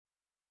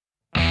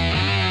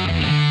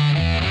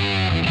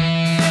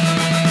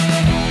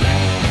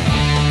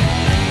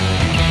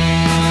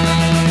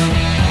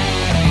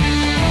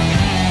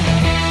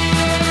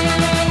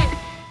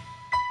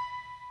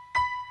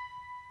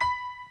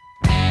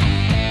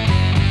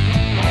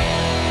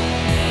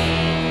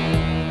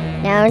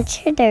Now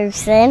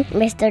introducing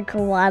Mr.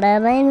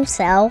 Kawada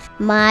himself,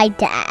 my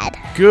dad.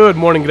 Good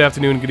morning, good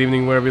afternoon, good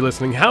evening, wherever you're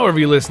listening. However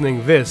you're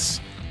listening,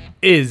 this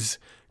is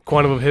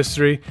Quantum of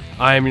History.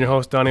 I am your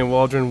host, Donnie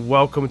Waldron.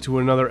 Welcome to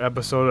another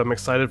episode. I'm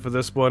excited for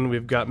this one.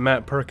 We've got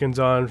Matt Perkins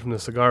on from the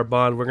Cigar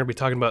Bond. We're going to be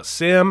talking about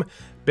Sam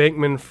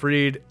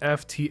Bankman-Fried,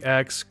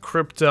 FTX,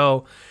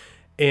 crypto.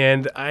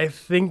 And I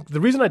think the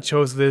reason I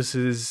chose this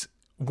is,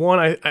 one,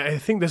 I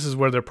think this is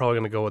where they're probably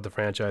going to go with the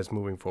franchise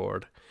moving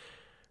forward.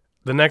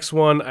 The next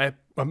one, I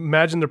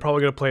imagine they're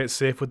probably going to play it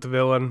safe with the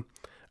villain.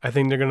 I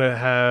think they're going to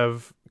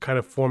have kind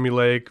of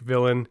formulaic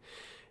villain.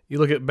 You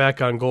look at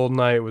back on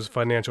GoldenEye, it was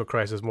financial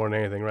crisis more than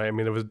anything, right? I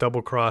mean, it was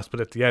double cross,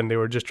 but at the end, they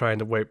were just trying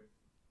to wipe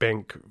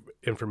bank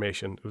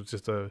information. It was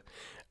just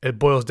it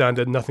boils down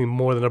to nothing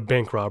more than a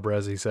bank robber,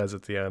 as he says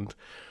at the end.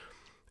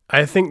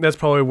 I think that's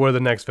probably where the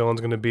next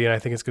villain's going to be, and I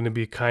think it's going to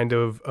be kind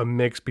of a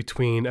mix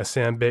between a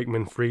Sam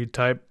Bankman-Fried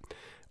type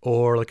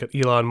or like an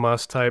Elon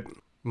Musk type.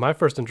 My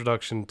first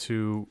introduction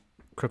to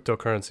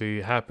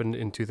cryptocurrency happened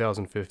in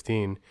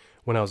 2015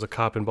 when I was a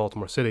cop in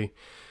Baltimore City.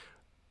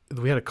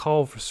 We had a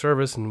call for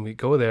service, and we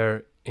go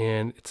there,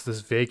 and it's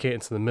this vacant.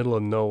 It's in the middle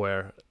of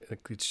nowhere.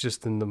 It's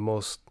just in the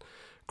most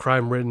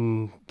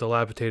crime-ridden,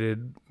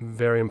 dilapidated,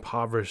 very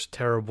impoverished,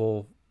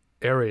 terrible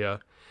area.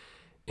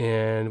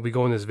 And we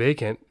go in this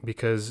vacant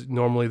because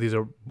normally these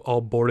are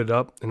all boarded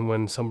up, and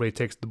when somebody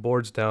takes the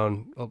boards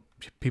down,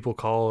 people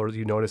call or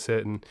you notice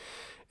it,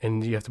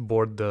 and you have to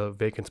board the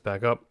vacants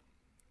back up.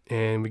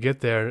 And we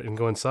get there and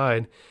go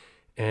inside,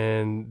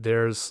 and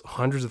there's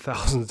hundreds of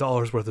thousands of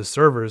dollars worth of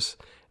servers.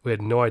 We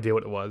had no idea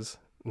what it was.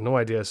 No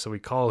idea. So we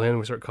call in,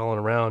 we start calling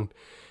around,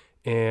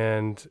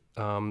 and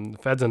the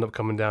feds end up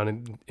coming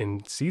down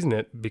and seizing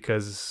it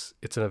because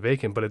it's in a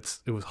vacant, but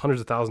it was hundreds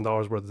of thousands of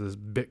dollars worth of this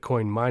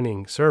Bitcoin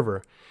mining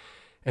server.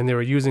 And they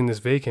were using this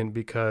vacant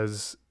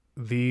because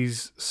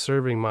these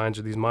serving mines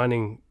or these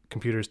mining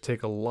computers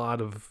take a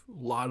lot of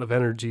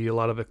energy, a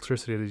lot of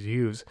electricity to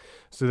use.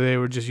 So they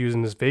were just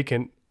using this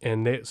vacant,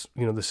 and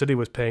the city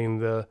was paying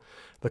the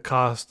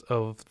cost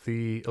of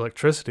the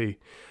electricity.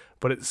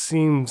 But it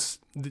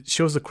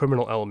shows the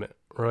criminal element,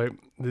 right?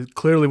 It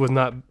clearly was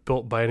not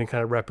built by any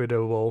kind of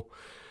reputable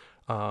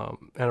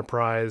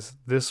enterprise.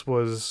 This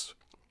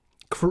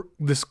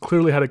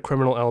clearly had a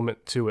criminal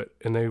element to it,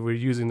 and they were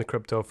using the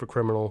crypto for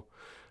criminal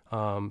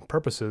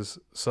purposes.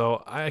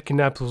 So I can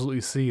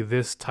absolutely see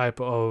this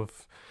type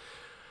of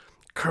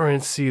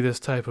currency, this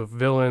type of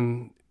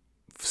villain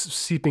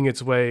seeping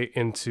its way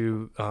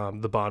into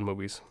the Bond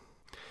movies.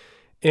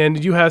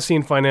 And you have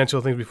seen financial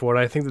things before,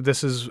 and I think that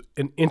this is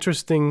an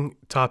interesting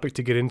topic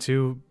to get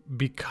into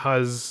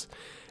because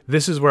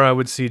this is where I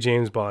would see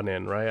James Bond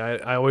in,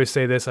 right? I always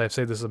say this, I've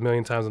said this a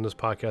million times on this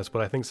podcast,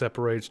 but I think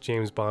separates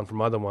James Bond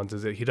from other ones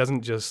is that he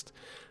doesn't just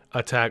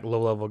attack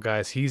low-level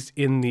guys. He's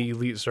in the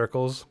elite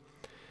circles,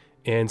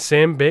 and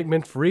Sam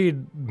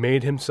Bankman-Fried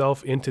made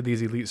himself into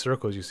these elite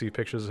circles. You see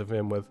pictures of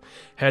him with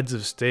heads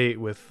of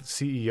state, with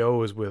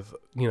CEOs,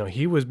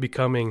 he was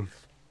becoming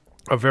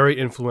a very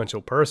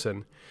influential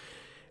person.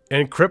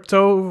 And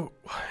crypto,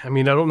 I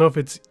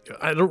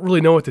don't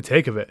really know what to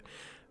take of it.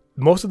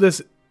 Most of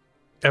this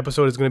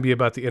episode is going to be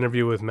about the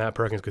interview with Matt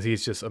Perkins because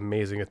he's just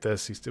amazing at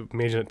this. He's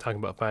amazing at talking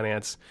about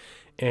finance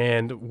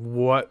and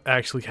what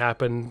actually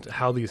happened,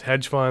 how these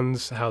hedge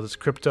funds, how this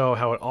crypto,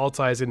 how it all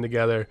ties in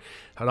together,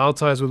 how it all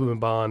ties with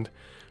Bond.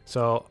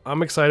 So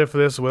I'm excited for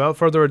this. Without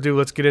further ado,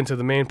 let's get into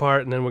the main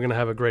part, and then we're going to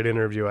have a great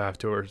interview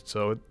afterwards.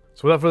 So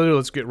without further ado,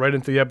 let's get right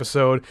into the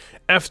episode.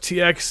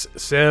 FTX,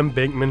 Sam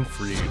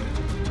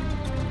Bankman-Fried.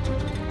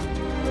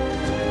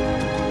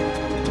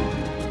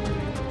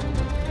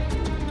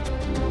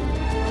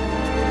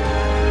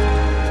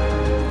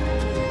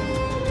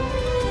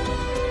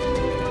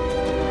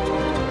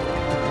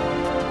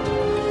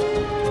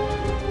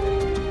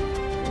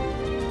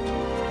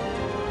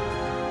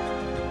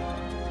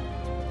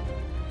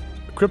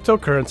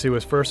 Cryptocurrency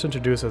was first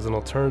introduced as an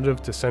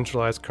alternative to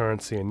centralized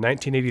currency in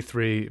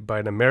 1983 by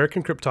an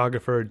American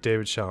cryptographer,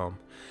 David Chaum.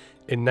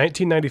 In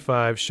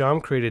 1995,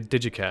 Chaum created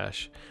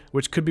DigiCash,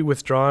 which could be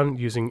withdrawn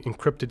using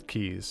encrypted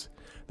keys.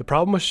 The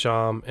problem with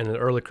Chaum and an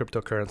early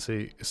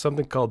cryptocurrency is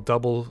something called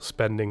double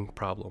spending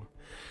problem.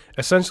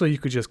 Essentially, you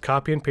could just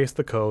copy and paste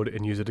the code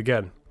and use it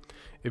again.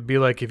 It'd be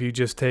like if you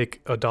just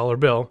take a dollar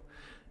bill,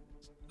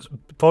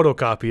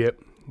 photocopy it,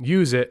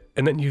 use it,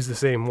 and then use the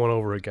same one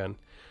over again.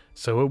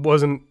 So it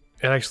wasn't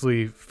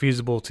actually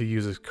feasible to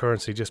use as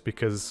currency just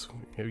because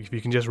if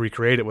you can just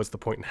recreate it, what's the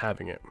point in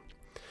having it?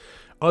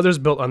 Others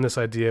built on this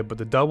idea, but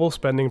the double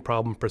spending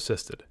problem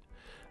persisted.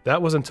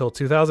 That was until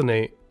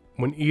 2008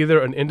 when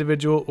either an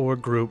individual or a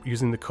group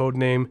using the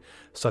codename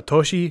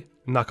Satoshi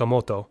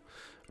Nakamoto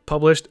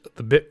published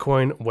the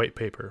Bitcoin white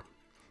paper.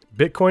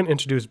 Bitcoin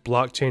introduced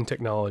blockchain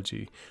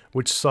technology,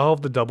 which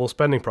solved the double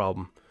spending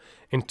problem.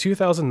 In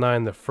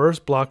 2009, the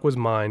first block was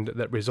mined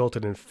that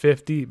resulted in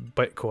 50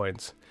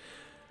 Bitcoins,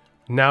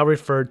 now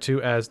referred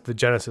to as the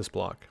Genesis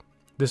block.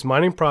 This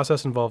mining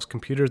process involves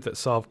computers that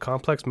solve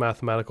complex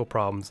mathematical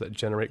problems that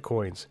generate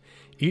coins.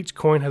 Each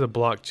coin has a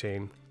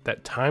blockchain,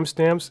 that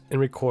timestamps and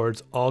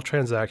records all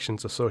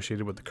transactions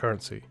associated with the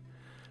currency.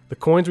 The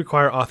coins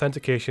require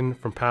authentication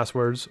from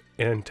passwords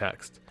and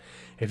text.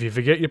 If you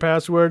forget your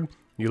password,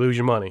 you lose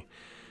your money.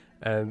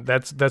 And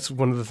that's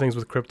one of the things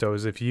with crypto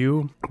is if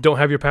you don't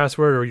have your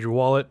password or your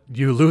wallet,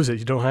 you lose it.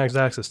 You don't have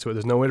access to it.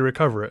 There's no way to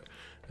recover it.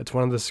 It's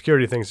one of the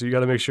security things. So you got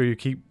to make sure you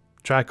keep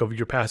track of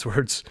your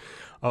passwords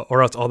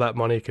or else all that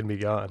money can be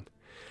gone.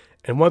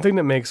 And one thing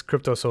that makes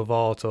crypto so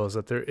volatile is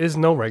that there is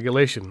no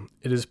regulation.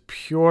 It is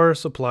pure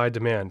supply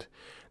demand.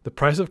 The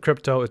price of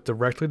crypto is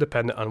directly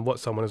dependent on what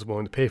someone is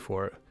willing to pay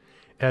for it.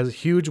 It has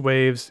huge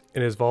waves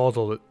and is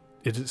volatile.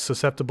 It is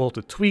susceptible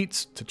to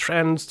tweets, to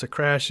trends, to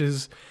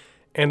crashes,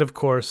 and of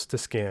course, to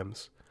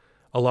scams.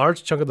 A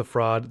large chunk of the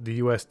fraud the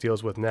U.S.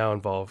 deals with now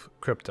involve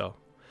crypto.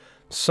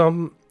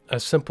 Some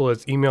as simple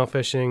as email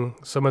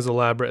phishing, some as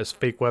elaborate as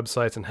fake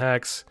websites and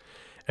hacks,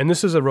 and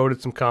this has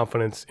eroded some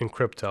confidence in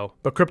crypto.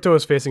 But crypto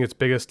is facing its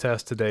biggest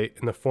test to date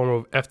in the form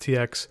of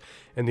FTX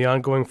and the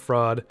ongoing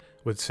fraud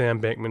with Sam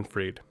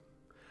Bankman-Fried.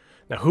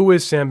 Now, who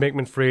is Sam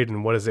Bankman-Fried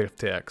and what is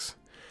FTX?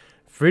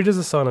 Fried is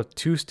the son of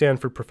two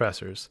Stanford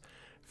professors.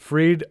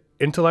 Fried,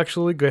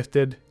 intellectually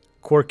gifted,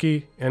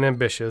 quirky, and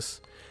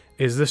ambitious,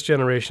 is this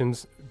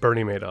generation's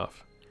Bernie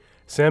Madoff.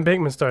 Sam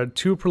Bankman started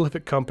two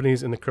prolific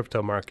companies in the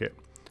crypto market,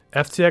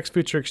 FTX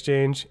Future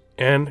Exchange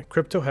and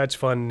crypto hedge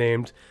fund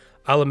named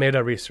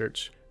Alameda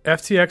Research.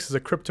 FTX is a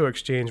crypto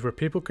exchange where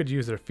people could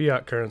use their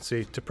fiat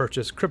currency to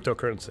purchase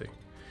cryptocurrency.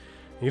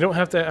 You don't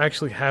have to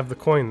actually have the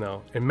coin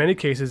though. In many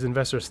cases,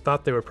 investors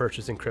thought they were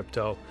purchasing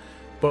crypto,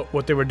 but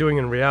what they were doing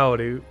in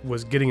reality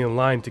was getting in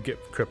line to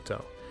get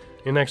crypto.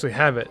 They didn't actually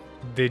have it,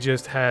 they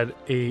just had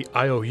a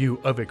IOU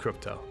of a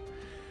crypto.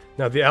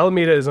 Now, the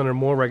Alameda is under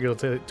more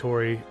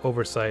regulatory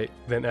oversight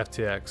than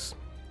FTX,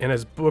 and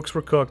as books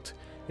were cooked,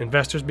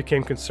 investors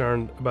became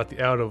concerned about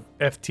the out of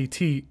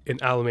FTT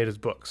in Alameda's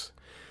books.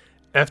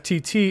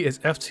 FTT is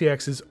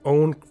FTX's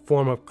own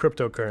form of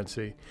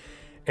cryptocurrency,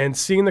 and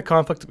seeing the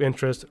conflict of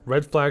interest,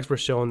 red flags were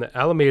shown that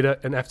Alameda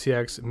and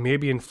FTX may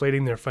be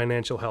inflating their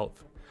financial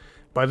health.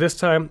 By this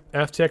time,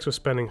 FTX was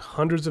spending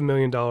hundreds of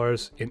million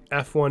dollars in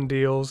F1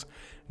 deals,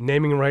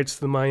 naming rights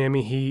to the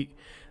Miami Heat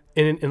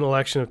in an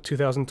election of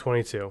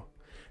 2022.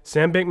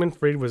 Sam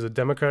Bankman-Fried was the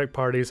Democratic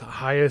Party's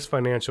highest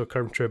financial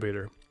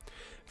contributor.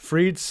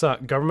 Fried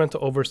sought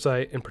governmental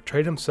oversight and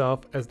portrayed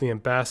himself as the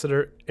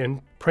ambassador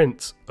and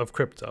prince of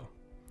crypto.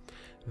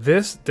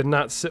 This did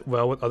not sit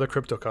well with other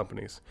crypto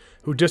companies,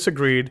 who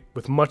disagreed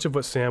with much of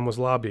what Sam was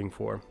lobbying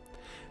for.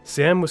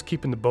 Sam was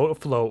keeping the boat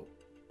afloat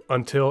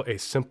until a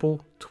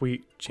simple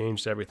tweet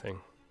changed everything.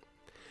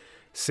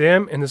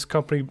 Sam and his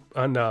company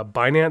on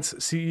Binance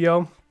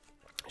CEO,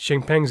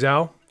 Changpeng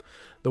Zhao,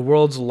 the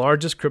world's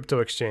largest crypto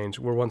exchange,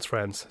 were once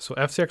friends. So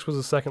FTX was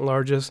the second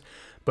largest,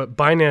 but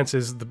Binance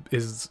is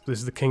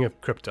the king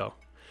of crypto.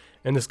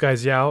 And this guy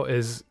Zhao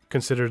is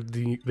considered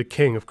the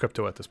king of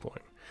crypto at this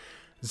point.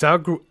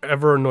 Zhao grew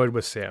ever annoyed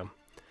with Sam.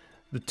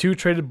 The two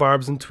traded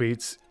barbs and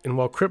tweets, and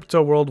while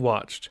crypto world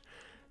watched,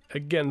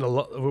 again,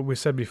 what we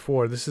said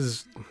before,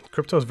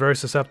 crypto is very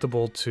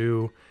susceptible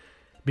to,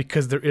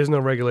 because there is no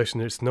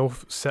regulation, there's no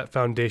set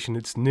foundation,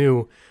 it's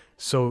new,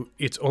 so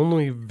its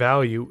only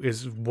value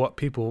is what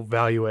people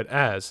value it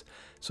as.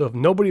 So if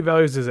nobody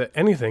values it as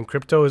anything,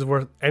 crypto is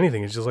worth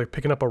anything. It's just like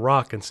picking up a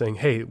rock and saying,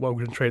 hey, well,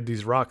 we're going to trade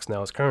these rocks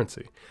now as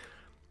currency.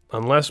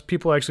 Unless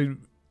people actually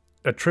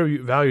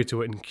attribute value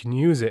to it and can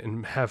use it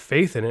and have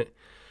faith in it,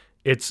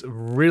 it's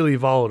really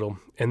volatile.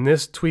 And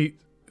this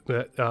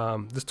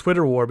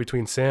Twitter war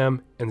between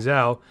Sam and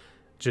Zhao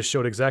just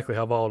showed exactly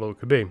how volatile it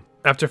could be.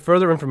 After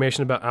further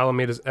information about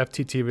Alameda's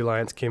FTT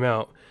reliance came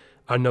out,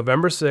 on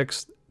November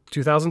 6th,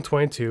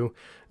 2022,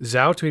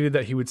 Zhao tweeted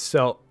that he would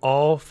sell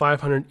all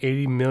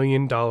 $580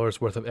 million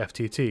worth of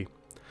FTT.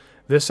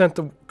 This sent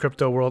the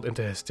crypto world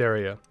into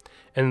hysteria,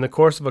 and in the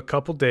course of a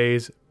couple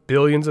days,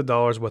 billions of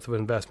dollars worth of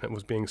investment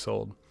was being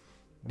sold.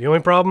 The only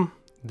problem?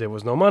 There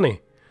was no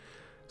money.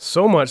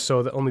 So much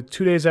so that only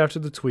 2 days after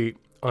the tweet,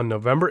 on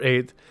November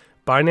 8th,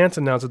 Binance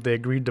announced that they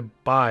agreed to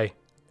buy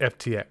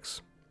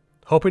FTX.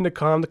 Hoping to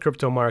calm the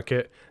crypto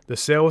market, the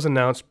sale was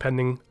announced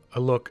pending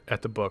a look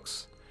at the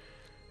books.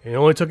 It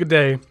only took a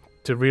day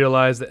to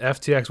realize that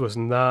FTX was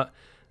not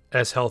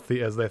as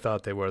healthy as they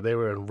thought they were. They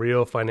were in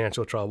real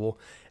financial trouble,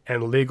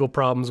 and legal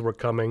problems were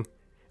coming,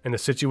 and the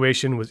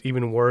situation was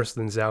even worse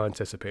than Zhao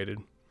anticipated.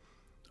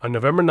 On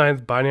November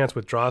 9th, Binance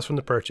withdraws from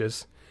the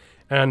purchase,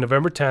 and on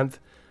November 10th,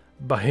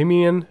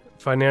 Bahamian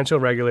financial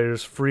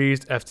regulators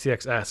freezed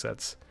FTX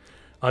assets.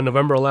 On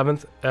November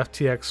 11th,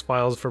 FTX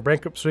files for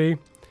bankruptcy,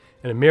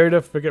 and a myriad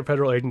of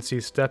federal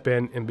agencies step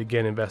in and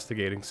begin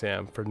investigating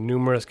Sam for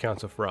numerous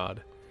counts of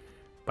fraud.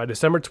 By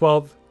December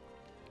 12th,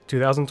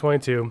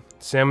 2022,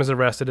 Sam is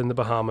arrested in the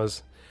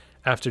Bahamas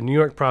after New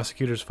York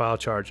prosecutors file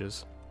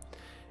charges.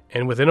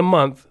 And within a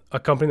month, a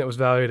company that was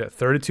valued at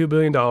 $32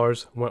 billion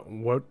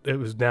it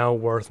was now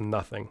worth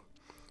nothing.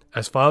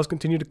 As files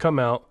continue to come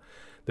out,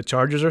 the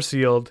charges are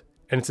sealed,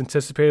 and it's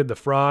anticipated the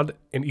fraud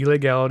and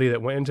illegality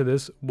that went into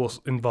this will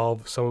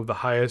involve some of the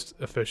highest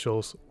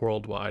officials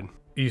worldwide.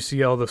 You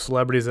see all the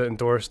celebrities that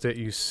endorsed it.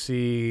 You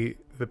see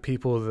the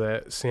people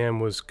that Sam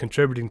was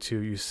contributing to.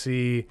 You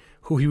see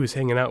who he was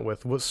hanging out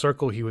with, what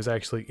circle he was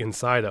actually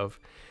inside of.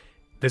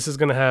 This is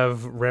going to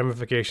have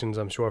ramifications,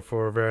 I'm sure,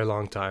 for a very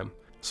long time.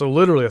 So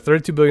literally, a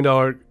 $32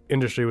 billion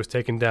industry was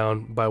taken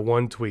down by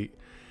one tweet.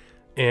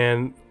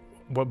 And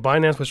what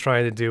Binance was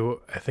trying to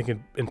do, I think,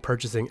 in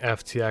purchasing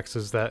FTX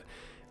is that,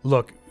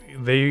 look,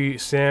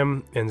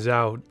 Sam and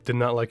Zhao did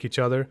not like each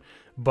other,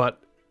 but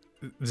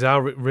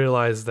Zhao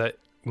realized that,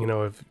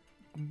 if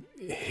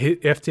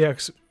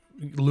FTX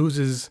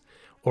loses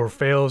or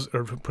fails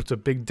or puts a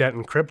big dent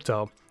in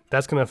crypto,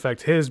 that's going to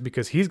affect his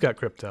because he's got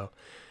crypto.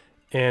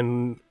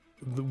 And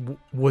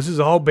this is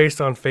all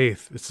based on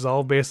faith. This is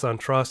all based on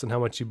trust and how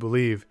much you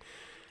believe.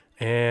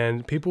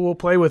 And people will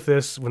play with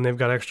this when they've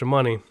got extra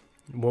money.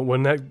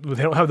 When they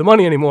don't have the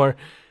money anymore,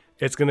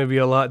 it's going to be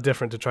a lot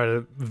different to try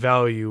to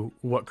value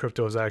what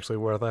crypto is actually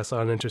worth. I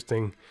saw an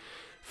interesting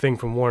thing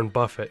from Warren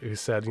Buffett who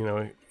said,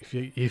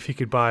 if he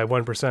could buy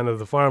 1% of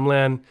the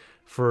farmland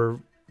for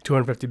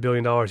 $250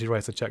 billion, he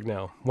writes a check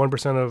now.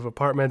 1% of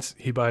apartments,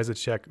 he buys a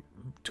check,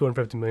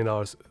 $250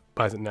 million,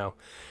 buys it now.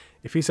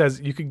 If he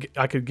says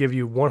I could give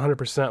you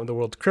 100% of the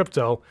world's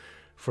crypto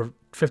for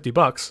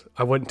 $50,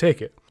 I wouldn't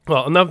take it.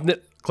 Well, enough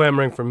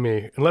clamoring from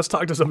me, and let's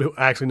talk to somebody who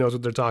actually knows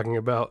what they're talking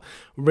about.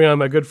 We'll bring on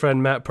my good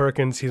friend Matt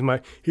Perkins. He's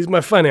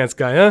my finance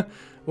guy, huh?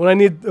 When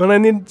I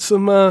need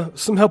some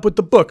help with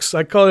the books,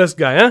 I call this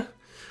guy, huh?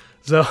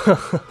 So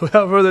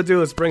without further ado,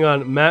 let's bring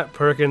on Matt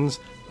Perkins,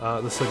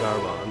 the Cigar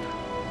Bond.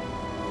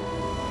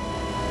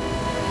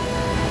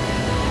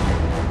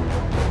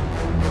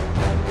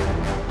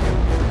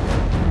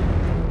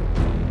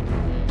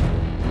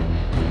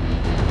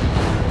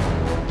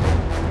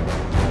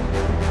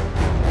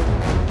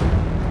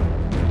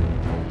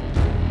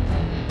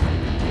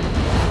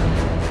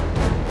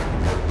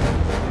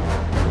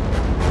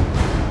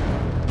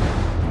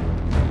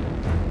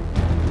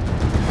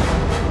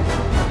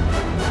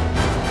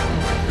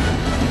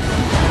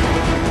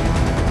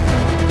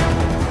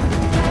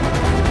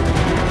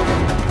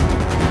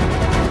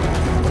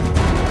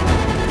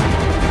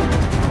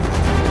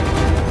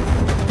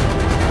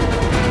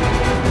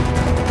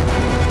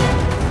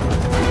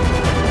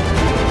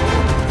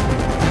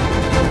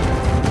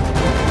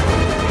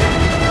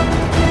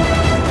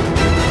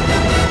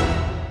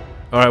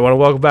 All right, I want to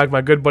welcome back my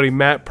good buddy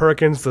Matt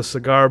Perkins, the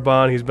Cigar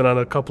Bond. He's been on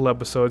a couple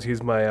episodes.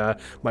 He's my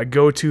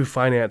go-to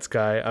finance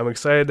guy. I'm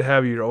excited to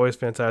have you. You're always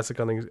fantastic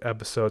on these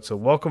episodes. So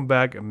welcome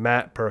back,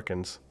 Matt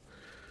Perkins.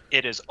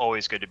 It is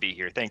always good to be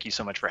here. Thank you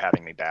so much for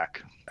having me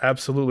back.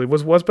 Absolutely.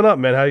 What's been up,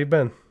 man? How you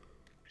been?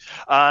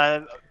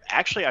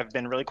 Actually, I've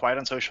been really quiet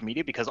on social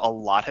media because a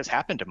lot has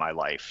happened in my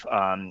life.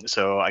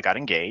 So I got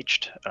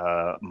engaged.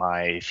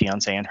 My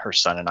fiance and her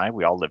son and I,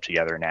 we all live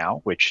together now,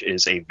 which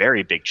is a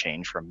very big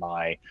change from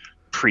my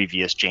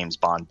previous James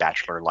Bond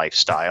bachelor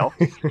lifestyle.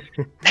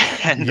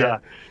 And Yeah.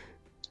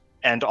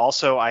 and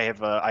also I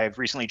have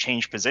recently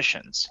changed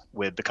positions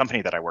with the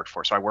company that I work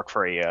for. So I work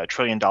for a $1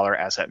 trillion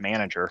asset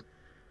manager,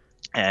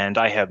 and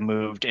I have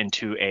moved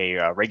into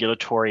a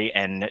regulatory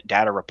and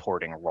data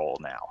reporting role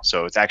now.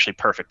 So it's actually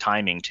perfect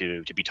timing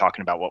to be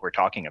talking about what we're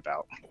talking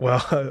about. Well,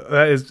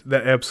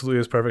 that absolutely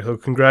is perfect. So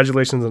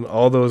congratulations on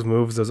all those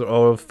moves. Those are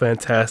all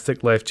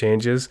fantastic life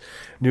changes.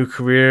 New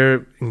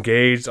career,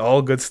 engaged,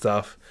 all good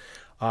stuff.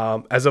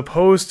 As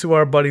opposed to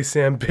our buddy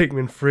Sam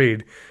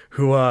Bankman-Fried,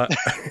 who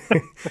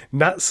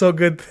not so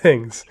good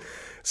things.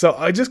 So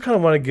I just kind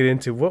of want to get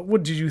into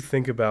what did you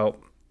think about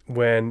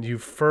when you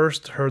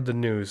first heard the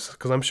news?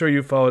 Because I'm sure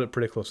you followed it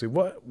pretty closely.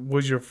 What were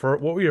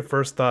your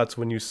first thoughts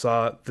when you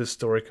saw this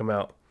story come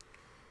out?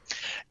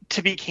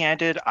 To be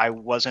candid, I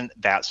wasn't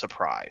that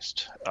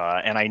surprised.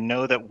 And I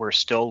know that we're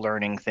still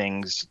learning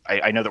things.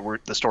 I know that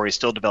the story is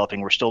still developing.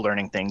 We're still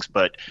learning things.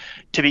 But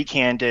to be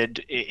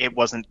candid, it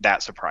wasn't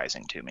that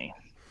surprising to me.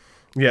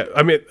 Yeah,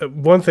 I mean,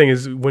 one thing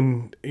is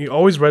when you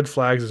always red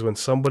flags is when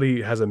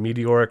somebody has a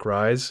meteoric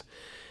rise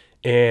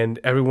and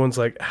everyone's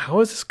like, how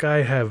does this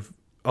guy have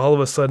all of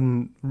a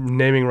sudden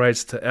naming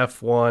rights to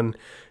F1,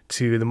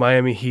 to the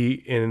Miami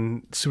Heat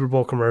in Super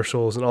Bowl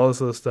commercials and all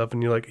this other stuff?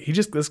 And you're like,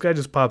 this guy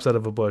just pops out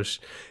of a bush.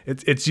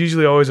 It's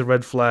usually always a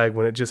red flag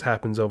when it just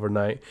happens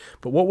overnight.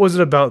 But what was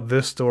it about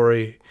this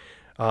story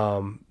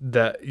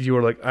that you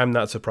were like, I'm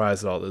not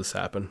surprised that all this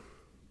happened?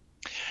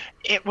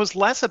 It was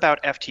less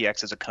about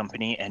FTX as a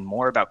company and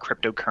more about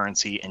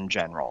cryptocurrency in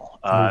general.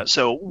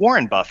 So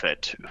Warren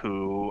Buffett,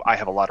 who I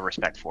have a lot of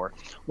respect for,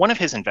 one of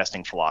his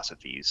investing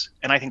philosophies,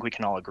 and I think we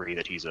can all agree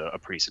that he's a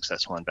pretty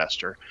successful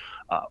investor.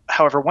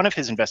 However, one of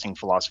his investing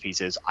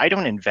philosophies is I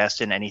don't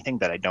invest in anything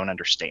that I don't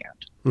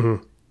understand.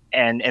 Mm-hmm.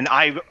 And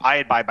I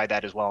abide by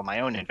that as well in my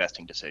own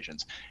investing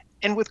decisions.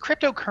 And with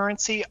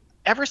cryptocurrency,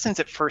 ever since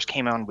it first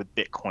came out with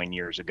Bitcoin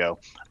years ago,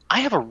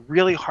 I have a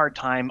really hard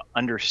time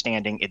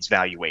understanding its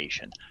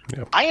valuation.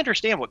 Yep. I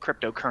understand what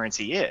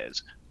cryptocurrency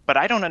is, but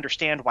I don't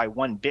understand why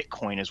one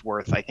Bitcoin is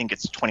worth, I think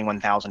it's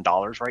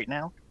 $21,000 right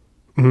now.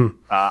 Mm-hmm.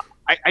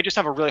 I just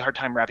have a really hard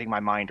time wrapping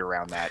my mind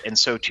around that. And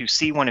so to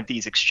see one of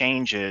these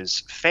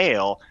exchanges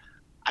fail,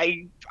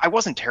 I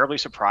wasn't terribly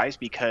surprised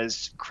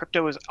because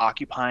crypto is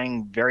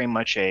occupying very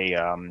much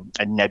a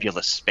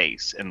nebulous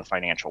space in the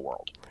financial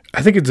world.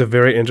 I think it's a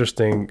very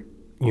interesting,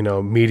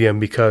 medium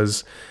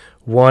because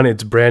one,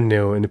 it's brand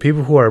new, and the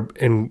people who are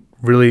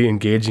really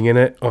engaging in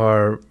it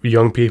are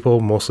young people,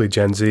 mostly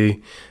Gen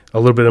Z, a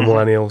little bit of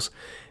millennials,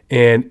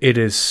 and it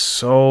is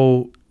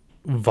so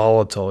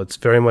volatile. It's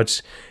very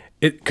much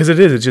because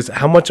it's just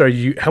how much do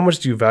you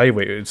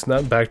evaluate it? It's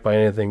not backed by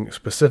anything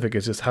specific.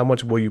 It's just how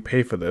much will you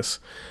pay for this,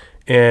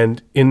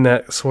 and in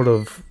that sort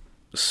of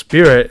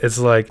spirit, it's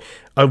like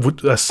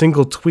a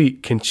single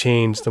tweet can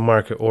change the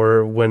market.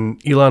 Or when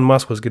Elon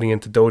Musk was getting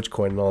into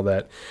Dogecoin and all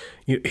that,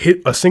 you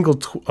hit a single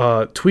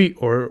tweet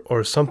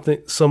or something,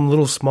 some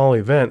little small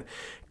event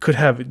could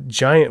have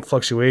giant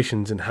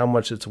fluctuations in how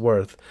much it's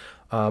worth.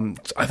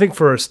 I think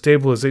for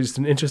stabilization, it's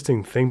an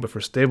interesting thing, but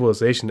for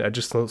stabilization, I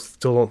just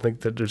still don't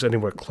think that there's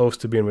anywhere close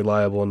to being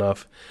reliable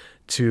enough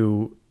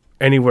to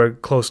anywhere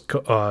close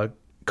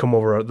come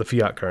over the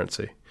fiat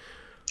currency.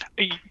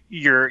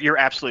 You're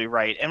absolutely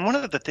right. And one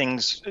of the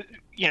things,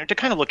 to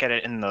kind of look at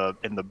it in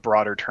the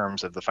broader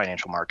terms of the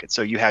financial market.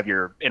 So you have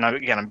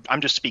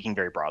I'm just speaking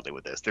very broadly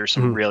with this. There's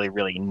some really,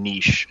 really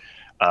niche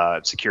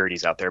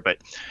securities out there, but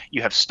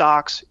you have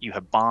stocks, you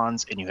have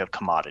bonds, and you have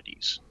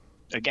commodities.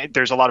 Again,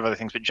 there's a lot of other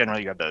things, but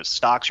generally you have those.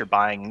 Stocks, you're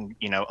buying,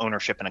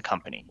 ownership in a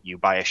company. You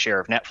buy a share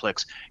of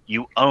Netflix,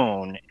 you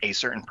own a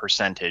certain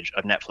percentage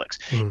of Netflix.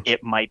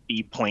 It might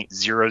be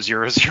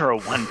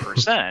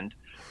 0.0001%,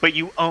 but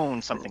you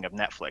own something of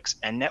Netflix.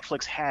 And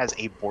Netflix has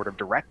a board of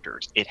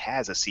directors. It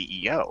has a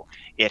CEO.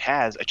 It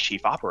has a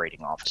chief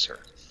operating officer.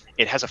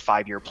 It has a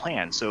 5-year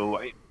plan.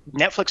 So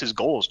Netflix's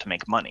goal is to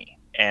make money.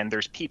 And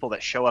there's people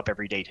that show up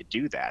every day to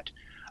do that.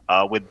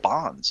 With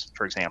bonds,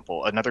 for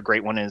example, another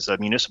great one is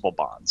municipal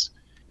bonds.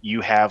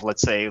 You have,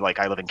 let's say, like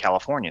I live in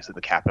California, so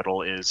the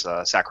capital is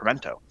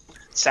Sacramento.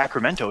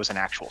 Sacramento is an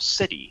actual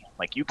city.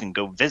 Like you can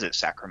go visit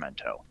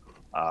Sacramento.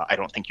 I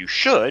don't think you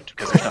should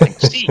because there's nothing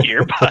to see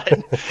here,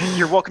 but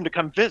you're welcome to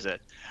come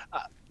visit.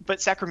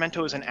 But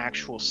Sacramento is an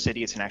actual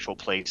city. It's an actual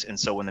place. And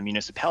so when the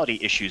municipality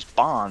issues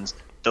bonds,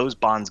 those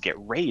bonds get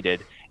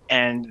rated.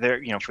 And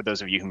there, for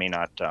those of you who may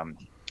not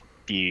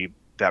be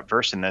that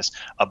versed in this,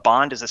 a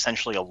bond is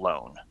essentially a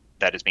loan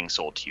that is being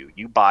sold to you.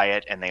 You buy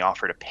it and they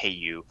offer to pay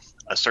you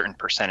a certain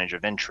percentage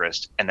of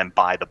interest and then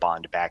buy the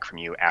bond back from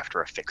you after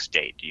a fixed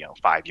date,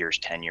 5 years,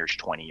 10 years,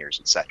 20 years,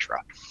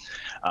 etc.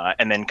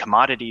 And then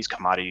commodities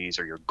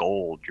are your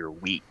gold, your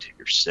wheat,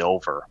 your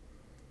silver.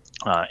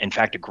 In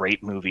fact, a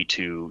great movie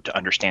to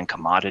understand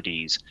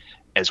commodities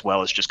as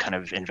well as just kind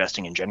of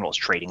investing in general is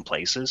Trading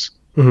Places.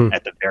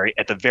 At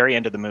the very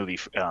end of the movie,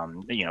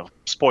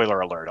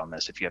 spoiler alert on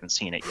this if you haven't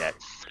seen it yet,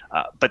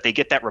 but they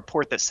get that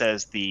report that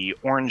says the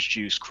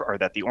orange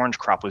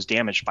crop was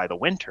damaged by the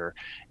winter,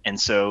 and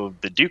so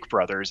the Duke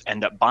brothers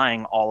end up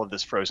buying all of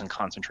this frozen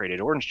concentrated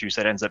orange juice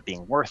that ends up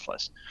being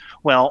worthless.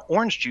 Well,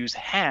 orange juice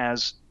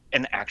has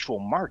an actual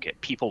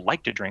market. People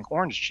like to drink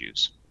orange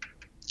juice.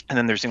 And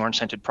then there's the orange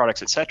scented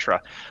products,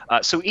 etc.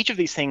 So each of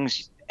these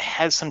things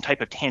has some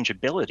type of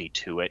tangibility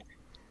to it,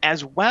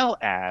 as well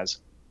as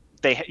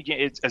they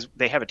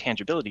have a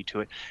tangibility to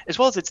it, as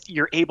well as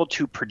you're able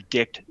to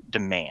predict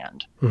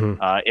demand.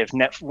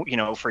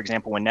 For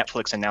example, when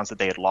Netflix announced that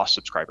they had lost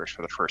subscribers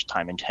for the first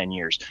time in 10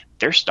 years,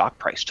 their stock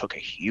price took a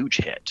huge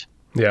hit.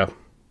 Yeah.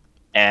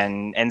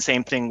 And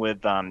same thing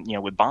with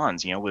with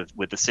bonds,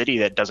 with the city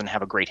that doesn't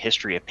have a great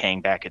history of paying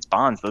back its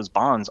bonds, those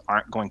bonds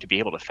aren't going to be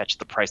able to fetch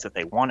the price that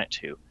they want it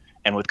to.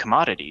 And with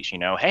commodities,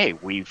 hey,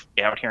 we've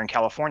out here in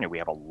California, we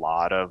have a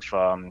lot of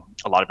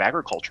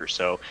agriculture.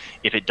 So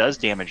if it does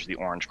damage the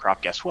orange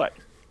crop, guess what?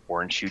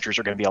 Orange futures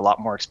are going to be a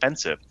lot more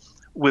expensive.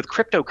 With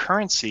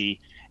cryptocurrency,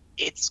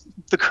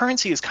 the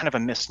currency is kind of a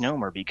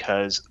misnomer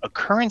because a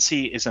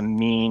currency is a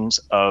means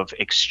of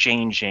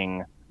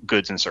exchanging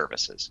goods and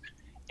services.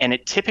 And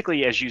it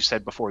typically, as you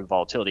said before with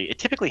volatility, it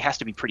typically has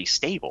to be pretty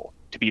stable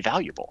to be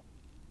valuable.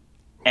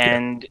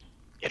 And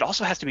it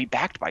also has to be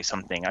backed by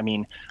something. I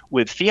mean,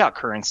 with fiat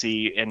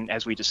currency, and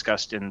as we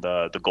discussed in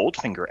the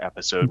Goldfinger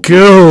episode.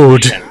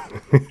 Gold!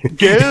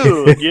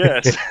 Gold,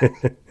 yes.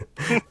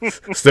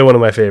 Still one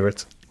of my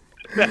favorites.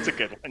 That's a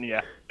good one,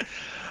 yeah.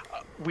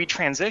 We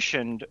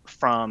transitioned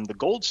from the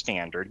gold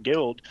standard,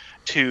 guild,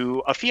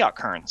 to a fiat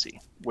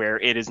currency, where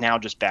it is now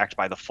just backed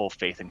by the full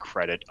faith and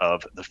credit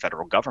of the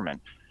federal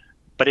government.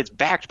 But it's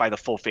backed by the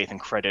full faith and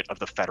credit of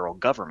the federal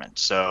government.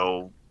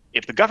 So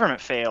if the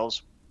government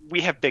fails, we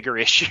have bigger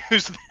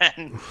issues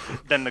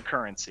than the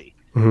currency.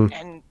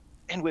 And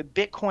with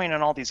Bitcoin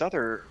and all these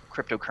other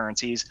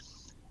cryptocurrencies,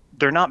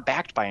 they're not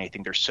backed by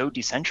anything. They're so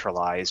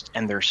decentralized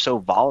and they're so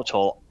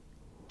volatile.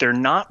 They're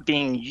not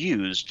being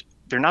used.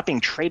 They're not being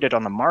traded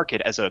on the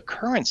market as a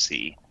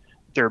currency.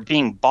 They're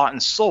being bought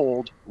and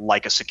sold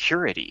like a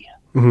security.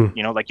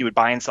 Like you would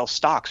buy and sell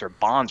stocks or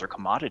bonds or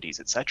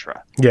commodities,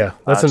 etc. Yeah,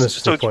 that's an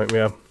interesting point.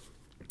 Yeah.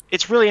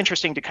 It's really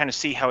interesting to kind of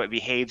see how it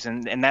behaves,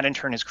 and that in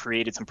turn has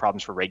created some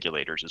problems for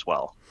regulators as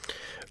well.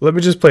 Let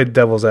me just play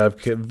devil's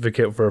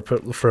advocate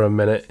for a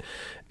minute.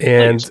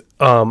 And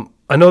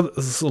I know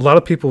a lot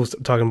of people was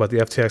talking about the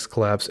FTX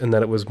collapse and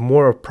that it was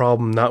more a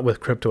problem not with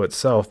crypto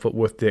itself, but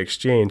with the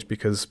exchange,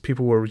 because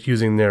people were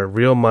using their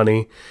real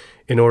money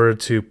in order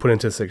to put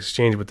into this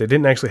exchange, but they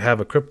didn't actually have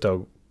a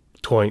crypto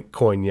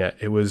coin yet.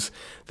 It was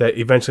that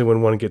eventually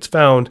when one gets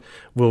found,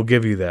 we'll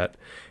give you that.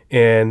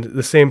 And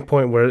the same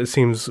point where it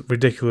seems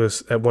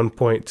ridiculous at one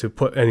point to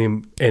put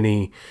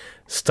any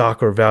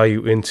stock or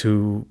value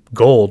into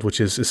gold, which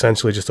is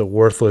essentially just a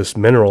worthless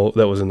mineral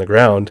that was in the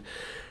ground.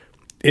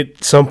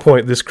 At some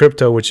point, this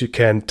crypto, which you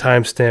can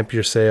timestamp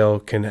your sale,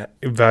 can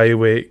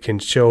evaluate, can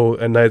show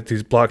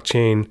these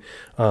blockchain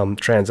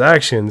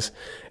transactions,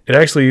 it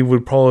actually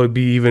would probably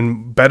be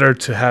even better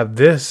to have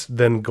this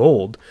than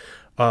gold.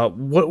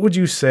 What would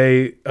you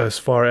say as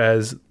far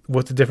as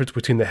what's the difference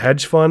between the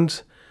hedge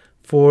funds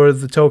for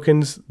the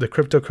tokens, the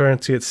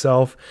cryptocurrency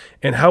itself,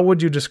 and how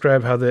would you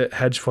describe how the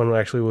hedge fund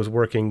actually was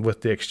working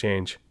with the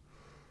exchange?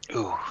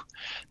 Ooh,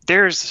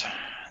 there's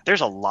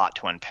a lot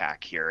to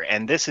unpack here,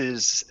 and this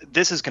is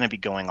going to be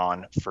going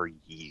on for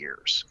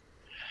years.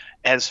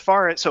 As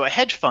far as a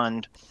hedge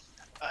fund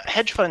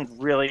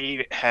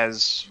really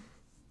has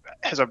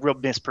a real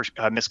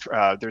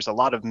there's a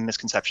lot of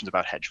misconceptions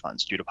about hedge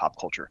funds due to pop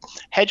culture.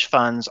 Hedge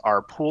funds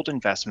are pooled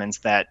investments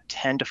that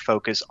tend to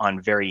focus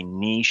on very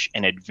niche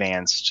and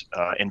advanced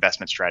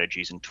investment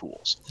strategies and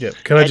tools. Yeah,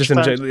 can I just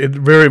interject? It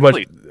very much.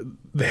 Please.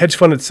 The hedge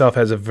fund itself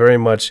has a very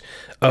much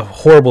a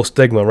horrible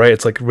stigma, right?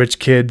 It's like rich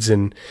kids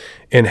and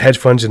hedge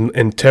funds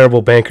and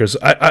terrible bankers.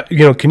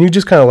 Can you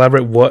just kind of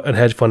elaborate what a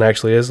hedge fund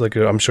actually is? Like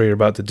I'm sure you're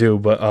about to do,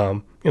 but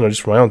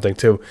just for my own thing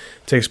too,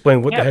 to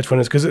explain what the hedge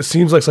fund is, because it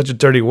seems like such a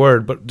dirty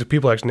word, but do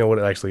people actually know what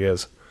it actually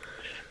is?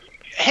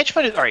 Hedge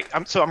fund is all right.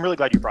 I'm really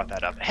glad you brought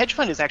that up. Hedge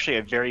fund is actually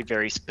a very,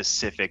 very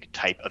specific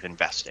type of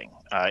investing.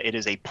 It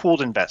is a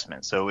pooled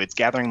investment, so it's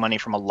gathering money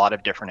from a lot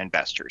of different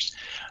investors.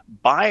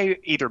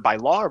 Either by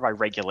law or by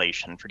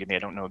regulation, forgive me, I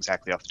don't know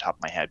exactly off the top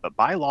of my head, but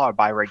by law or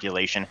by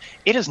regulation,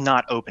 it is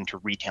not open to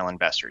retail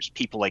investors,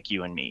 people like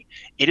you and me.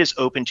 It is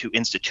open to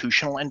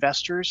institutional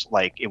investors,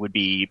 like it would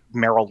be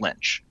Merrill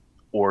Lynch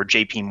or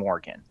JP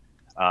Morgan.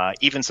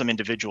 Even some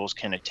individuals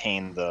can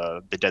attain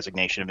the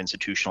designation of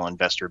institutional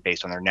investor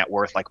based on their net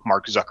worth, like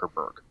Mark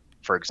Zuckerberg,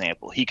 for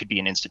example. He could be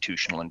an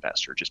institutional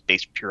investor just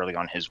based purely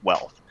on his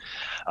wealth.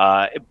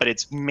 But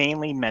it's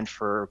mainly meant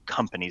for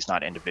companies,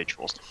 not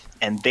individuals.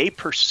 And they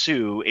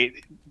pursue,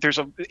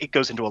 it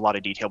goes into a lot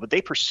of detail, but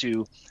they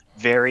pursue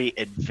very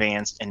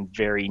advanced and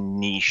very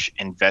niche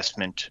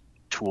investment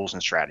tools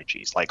and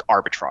strategies, like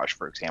arbitrage,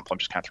 for example. I'm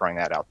just kind of throwing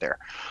that out there.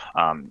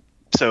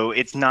 So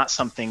it's not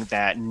something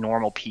that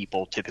normal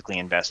people typically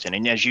invest in.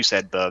 And as you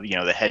said,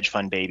 the hedge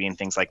fund baby and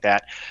things like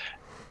that.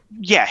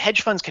 Yeah,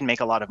 hedge funds can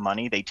make a lot of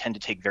money. They tend to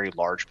take very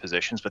large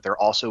positions, but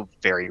they're also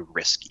very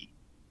risky.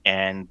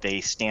 And they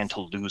stand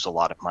to lose a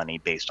lot of money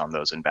based on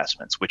those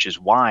investments, which is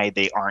why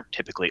they aren't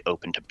typically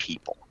open to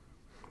people.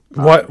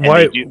 Why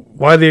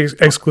the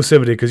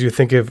exclusivity? Because you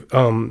think of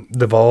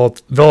the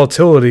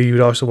volatility,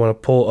 you'd also want to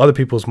pull other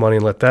people's money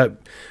and let that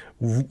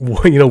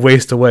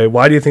waste away.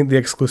 Why do you think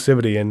the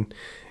exclusivity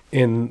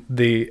in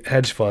the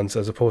hedge funds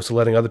as opposed to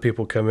letting other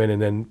people come in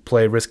and then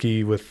play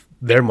risky with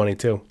their money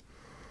too?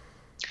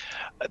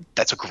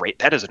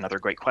 That is another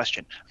great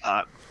question.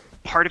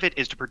 Part of it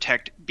is to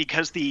protect,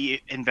 because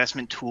the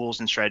investment tools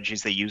and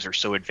strategies they use are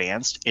so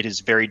advanced, it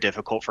is very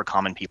difficult for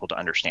common people to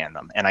understand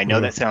them. And I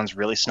know that sounds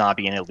really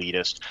snobby and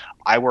elitist.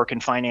 I work in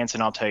finance,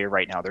 and I'll tell you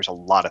right now, there's a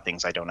lot of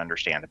things I don't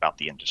understand about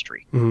the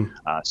industry.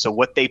 So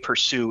what they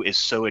pursue is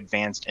so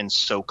advanced and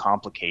so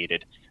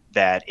complicated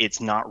that it's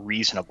not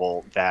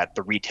reasonable that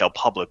the retail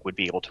public would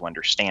be able to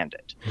understand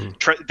it.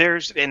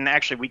 And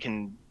actually we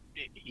can,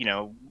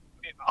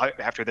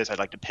 after this, I'd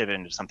like to pivot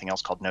into something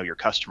else called Know Your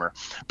Customer,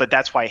 but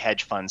that's why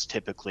hedge funds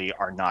typically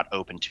are not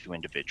open to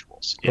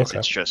individuals.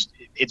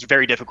 It's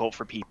very difficult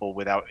for people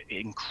without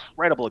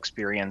incredible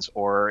experience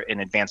or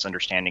an advanced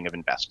understanding of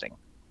investing.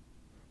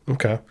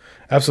 Okay,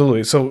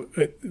 absolutely. So,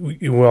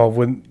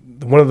 when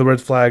one of the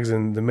red flags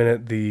in the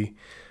minute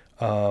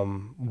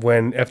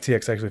when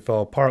FTX actually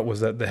fell apart was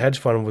that the hedge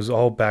fund was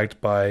all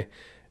backed by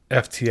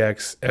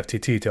FTX,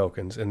 FTT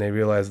tokens, and they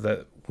realized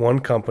that one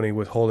company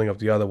was holding up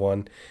the other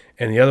one,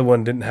 and the other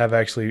one didn't have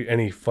actually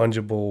any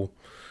fungible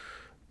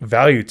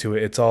value to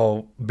it. It's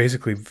all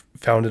basically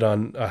founded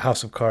on a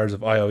house of cards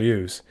of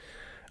IOUs.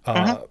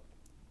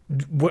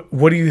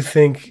 What do you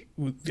think?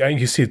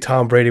 You see,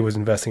 Tom Brady was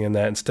investing in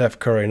that, and Steph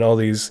Curry, and all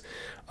these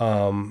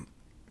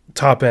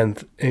top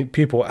end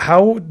people.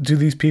 How do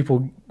these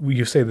people?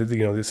 You say that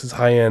this is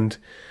high end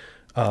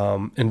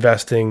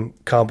investing,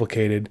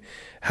 complicated.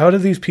 How do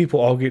these people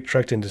all get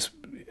tricked into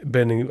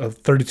spending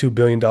 $32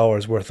 billion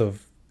worth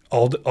of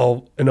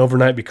all and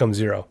overnight become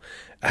zero?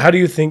 How do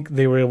you think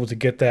they were able to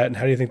get that, and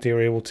how do you think they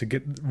were able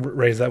to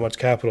raise that much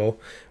capital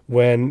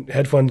when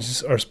hedge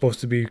funds are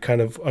supposed to be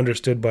kind of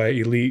understood by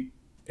elite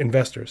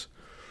investors?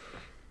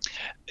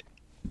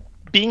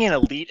 being an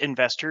elite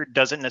investor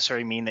doesn't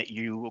necessarily mean that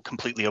you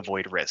completely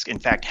avoid risk. In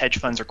fact, hedge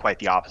funds are quite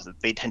the opposite.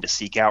 They tend to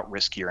seek out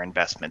riskier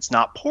investments,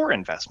 not poor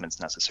investments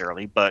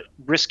necessarily, but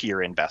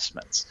riskier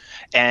investments.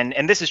 And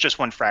this is just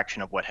one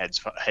fraction of what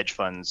hedge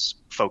funds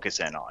focus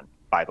in on,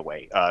 by the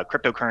way.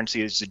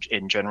 Cryptocurrency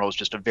in general is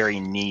just a very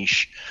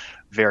niche,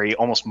 very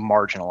almost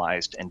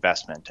marginalized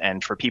investment.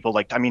 And for people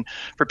like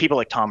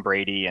Tom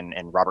Brady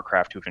and Robert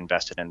Kraft who've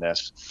invested in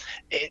this,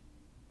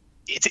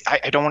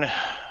 I don't want to.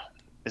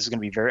 This is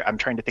going to be I'm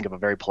trying to think of a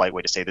very polite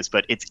way to say this,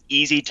 but it's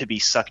easy to be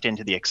sucked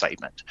into the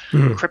excitement.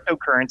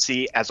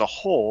 Cryptocurrency as a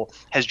whole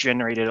has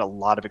generated a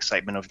lot of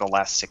excitement over the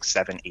last 6,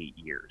 7, 8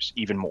 years,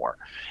 even more.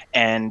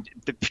 And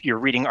you're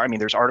reading,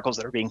 there's articles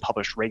that are being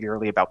published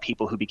regularly about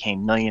people who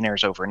became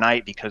millionaires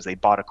overnight because they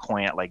bought a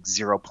coin at like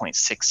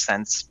 0.6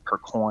 cents per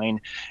coin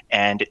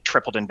and it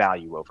tripled in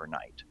value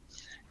overnight.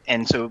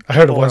 And so I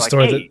heard of one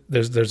story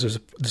that there's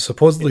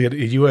supposedly a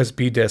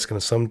USB disk in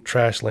some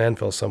trash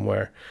landfill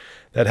somewhere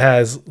that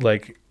has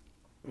like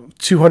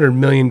 $200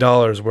 million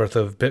worth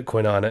of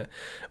Bitcoin on it,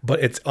 but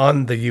it's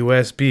on the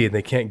USB and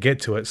they can't get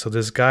to it. So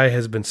this guy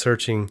has been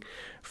searching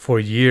for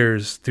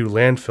years through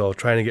landfill,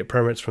 trying to get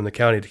permits from the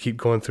county to keep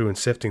going through and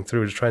sifting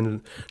through, just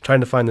trying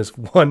to find this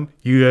one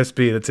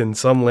USB that's in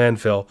some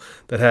landfill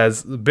that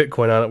has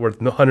Bitcoin on it worth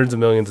hundreds of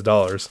millions of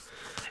dollars.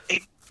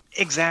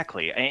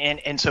 Exactly.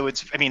 And so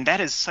that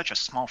is such a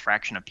small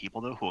fraction of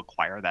people, though, who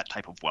acquire that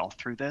type of wealth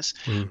through this.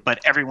 But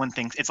everyone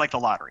thinks it's like the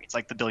lottery. It's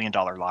like the $1 billion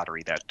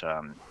lottery that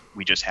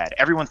we just had.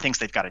 Everyone thinks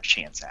they've got a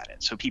chance at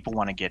it. So people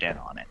want to get in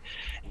on it.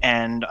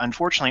 And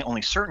unfortunately,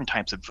 only certain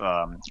types of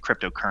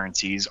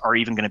cryptocurrencies are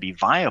even going to be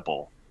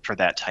viable for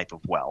that type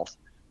of wealth.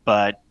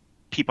 But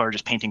people are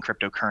just painting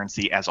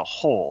cryptocurrency as a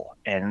whole.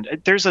 And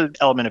there's an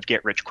element of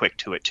get rich quick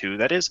to it too.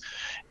 That is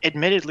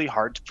admittedly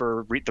hard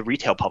for the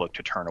retail public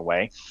to turn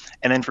away.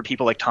 And then for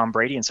people like Tom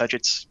Brady and such,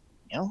 it's,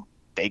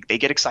 they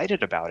get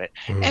excited about it.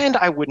 And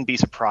I wouldn't be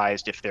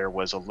surprised if there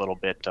was a little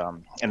bit,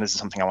 and this is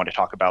something I want to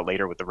talk about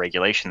later with the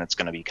regulation that's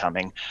going to be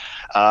coming.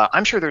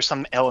 I'm sure there's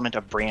some element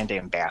of brand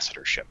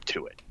ambassadorship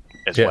to it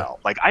as well.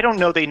 Like, I don't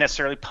know they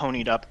necessarily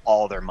ponied up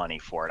all their money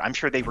for it. I'm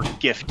sure they were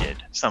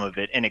gifted some of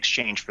it in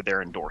exchange for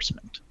their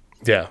endorsement.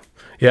 Yeah,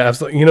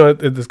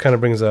 absolutely. This kind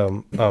of brings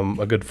a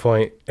good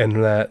point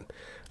in that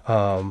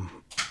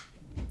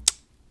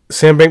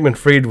Sam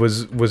Bankman-Fried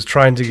was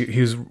trying to. He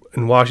was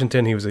in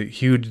Washington. He was a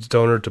huge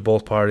donor to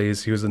both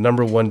parties. He was the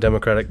number one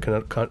Democratic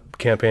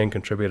campaign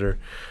contributor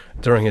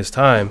during his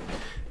time,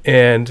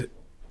 and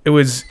it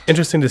was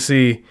interesting to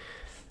see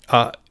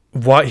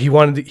what he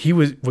wanted. He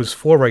was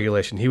for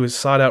regulation. He was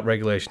sought out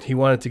regulation. He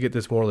wanted to get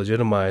this more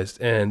legitimized,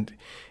 and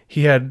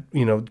he had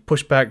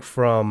pushback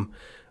from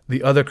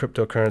the other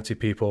cryptocurrency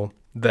people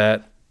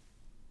that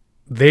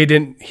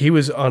he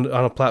was on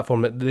a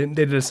platform that they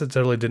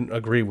necessarily didn't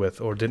agree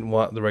with or didn't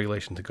want the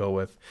regulation to go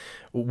with.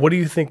 What do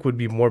you think would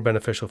be more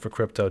beneficial for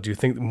crypto? Do you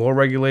think more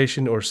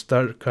regulation or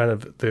start kind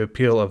of the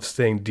appeal of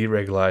staying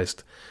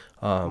deregularized?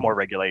 More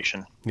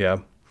regulation. Yeah.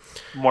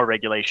 More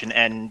regulation.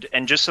 And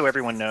just so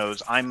everyone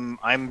knows, I'm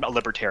a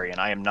libertarian.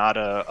 I am not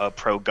a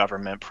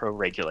pro-government,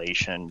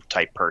 pro-regulation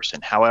type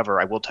person. However,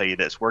 I will tell you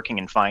this, working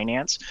in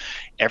finance,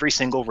 every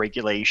single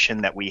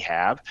regulation that we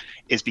have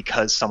is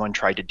because someone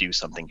tried to do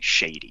something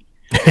shady.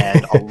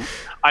 And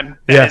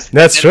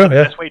that's true. The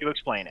best way to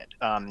explain it.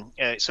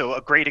 So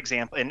a great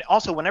example, and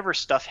also whenever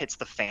stuff hits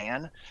the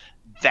fan,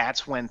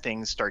 that's when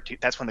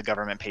the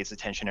government pays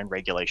attention and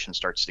regulation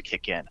starts to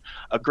kick in.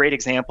 A great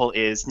example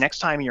is next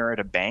time you're at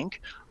a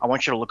bank, I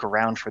want you to look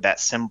around for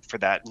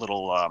that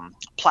little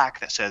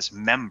plaque that says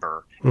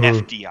member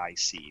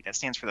FDIC. That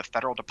stands for the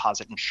Federal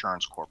Deposit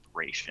Insurance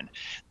Corporation.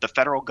 The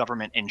federal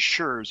government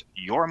insures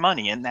your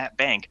money in that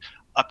bank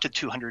up to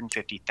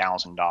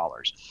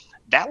 $250,000.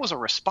 That was a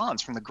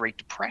response from the Great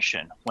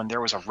Depression when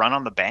there was a run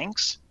on the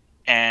banks,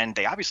 and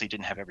they obviously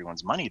didn't have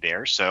everyone's money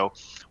there. So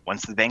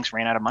once the banks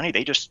ran out of money,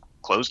 they just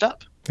closed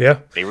up.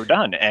 Yeah. They were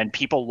done. And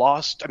people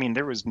lost.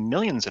 There was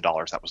millions of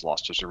dollars that was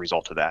lost as a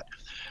result of that.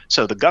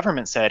 So the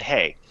government said,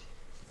 hey,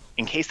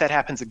 in case that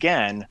happens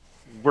again,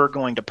 we're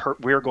going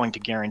to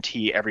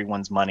guarantee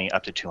everyone's money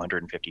up to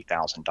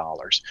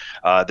 $250,000.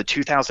 The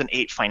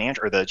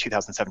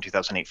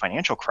 2007-2008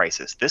 financial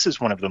crisis, this is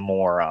one of the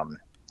more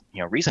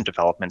recent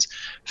developments.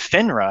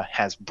 FINRA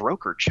has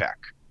BrokerCheck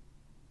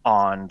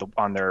on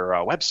their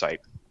website,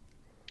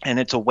 and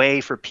it's a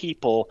way for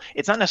people.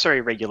 It's not necessarily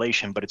a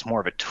regulation, but it's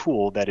more of a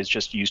tool that is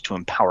just used to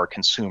empower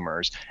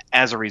consumers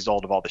as a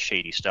result of all the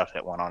shady stuff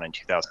that went on in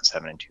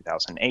 2007 and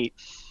 2008.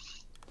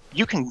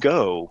 You can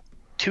go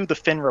to the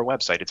FINRA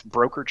website. It's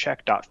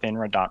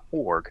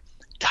brokercheck.finra.org.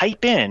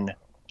 Type in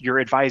your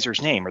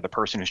advisor's name or the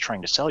person who's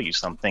trying to sell you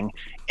something,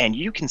 and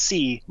you can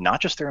see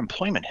not just their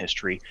employment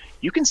history,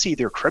 you can see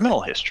their criminal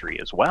history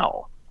as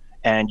well.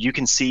 And you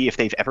can see if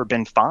they've ever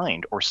been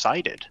fined or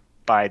cited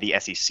by the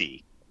SEC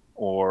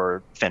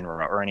or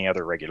FINRA or any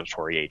other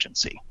regulatory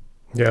agency.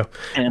 Yeah.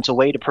 And it's a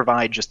way to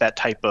provide just that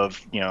type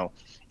of,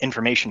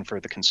 information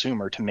for the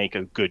consumer to make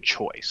a good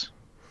choice.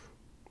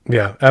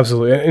 Yeah,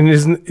 absolutely. And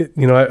isn't it,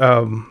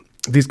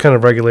 these kind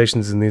of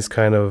regulations and these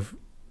kind of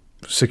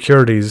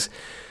securities.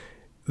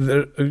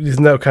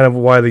 Isn't that kind of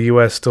why the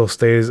U.S. still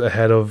stays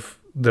ahead of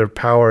their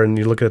power? And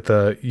you look at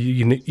the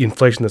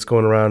inflation that's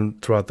going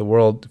around throughout the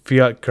world.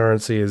 Fiat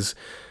currency is,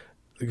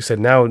 like you said,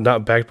 now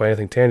not backed by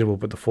anything tangible,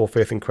 but the full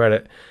faith and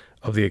credit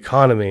of the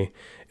economy.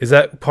 Is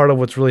that part of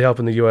what's really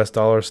helping the U.S.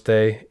 dollar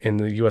stay and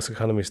the U.S.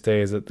 economy stay,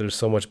 is that there's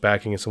so much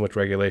backing and so much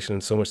regulation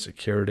and so much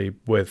security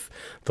with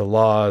the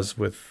laws,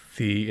 with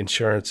the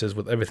insurances,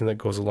 with everything that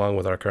goes along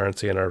with our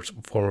currency and our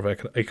form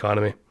of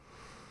economy?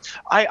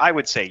 I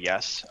would say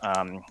yes.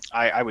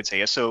 I would say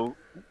yes. So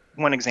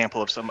one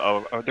example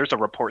of there's a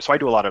report. So I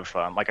do a lot of,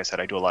 like I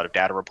said, I do a lot of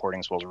data reporting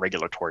as well as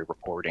regulatory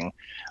reporting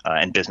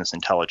and business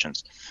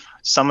intelligence.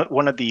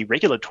 One of the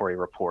regulatory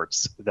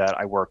reports that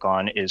I work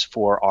on is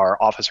for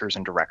our officers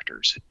and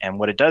directors. And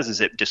what it does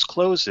is it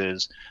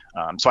discloses,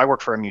 so I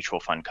work for a mutual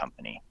fund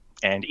company,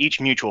 and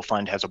each mutual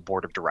fund has a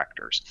board of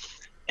directors.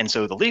 And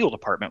so the legal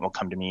department will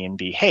come to me and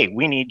be, hey,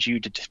 we need you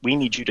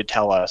to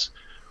tell us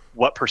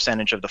what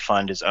percentage of the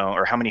fund is owned,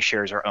 or how many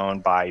shares are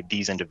owned by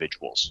these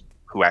individuals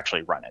who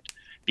actually run it,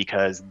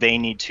 because they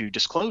need to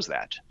disclose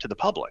that to the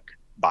public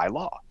by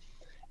law.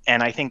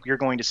 And I think you're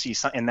going to see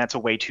and that's a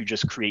way to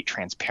just create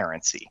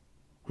transparency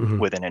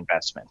with an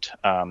investment.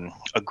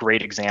 A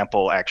great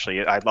example,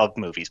 actually, I love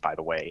movies, by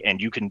the way,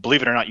 and you can,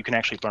 believe it or not, you can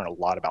actually learn a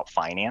lot about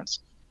finance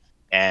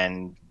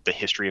and the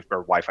history of,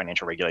 or why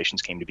financial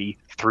regulations came to be,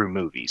 through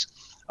movies.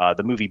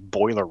 The movie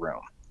Boiler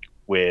Room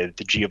with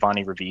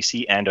Giovanni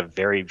Ribisi and a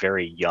very,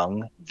 very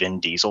young Vin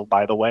Diesel,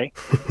 by the way.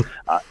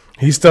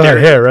 He still had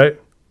hair, right?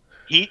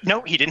 He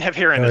didn't have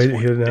hair in this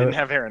one. He didn't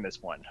have hair in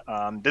this one.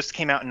 This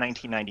came out in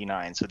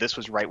 1999, so this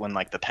was right when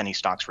like the penny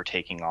stocks were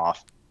taking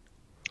off.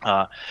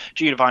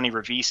 Giovanni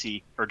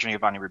Ribisi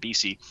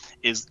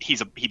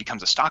he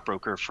becomes a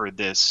stockbroker for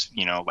this,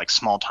 like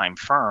small time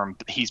firm,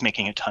 but he's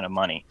making a ton of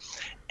money.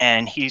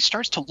 And he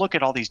starts to look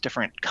at all these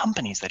different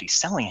companies that he's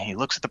selling, and he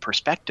looks at the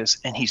prospectus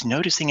and he's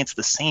noticing it's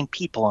the same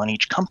people on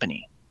each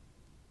company.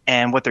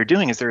 And what they're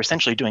doing is they're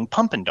essentially doing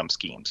pump and dump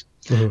schemes.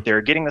 Mm-hmm.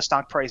 They're getting the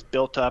stock price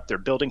built up, they're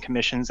building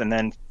commissions, and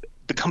then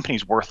the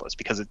company's worthless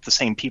because it's the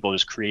same people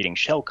just creating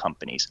shell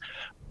companies.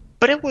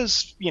 But it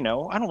was,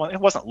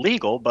 it wasn't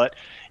legal, but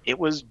it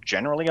was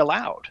generally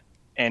allowed,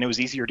 and it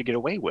was easier to get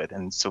away with.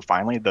 And so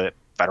finally the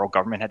federal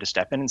government had to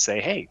step in and say,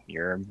 hey,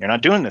 you're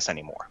not doing this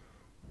anymore.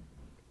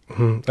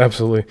 Mm-hmm,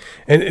 absolutely.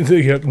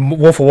 And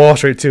Wolf of Wall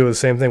Street too, the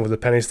same thing with the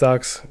penny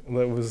stocks.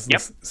 That was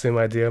the same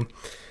idea.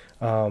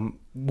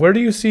 Where do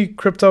you see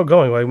crypto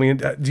going? I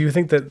mean, do you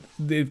think that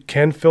it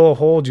can fill a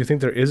hole? Do you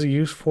think there is a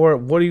use for it?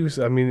 What do you?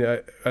 I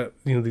mean,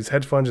 these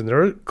hedge funds, and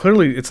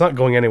it's not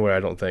going anywhere. I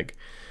don't think.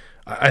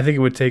 I think it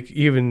would take,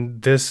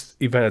 even this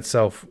event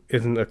itself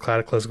isn't a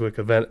cataclysmic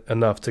event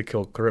enough to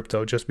kill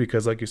crypto, just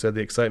because, like you said, the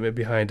excitement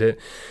behind it,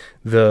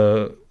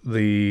 the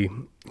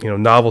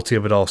novelty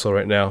of it also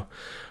right now.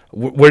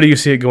 Where do you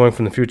see it going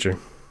from the future?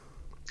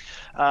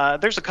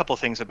 There's a couple of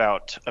things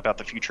about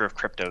the future of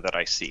crypto that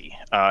I see.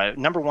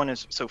 Number one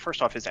is, so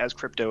first off, is as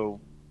crypto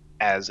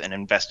as an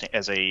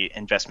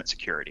investment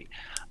security,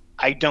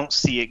 I don't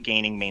see it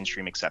gaining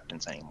mainstream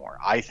acceptance anymore.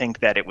 I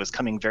think that it was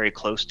coming very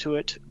close to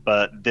it,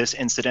 but this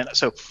incident,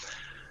 so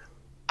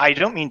I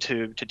don't mean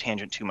to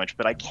tangent too much,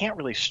 but I can't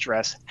really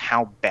stress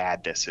how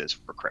bad this is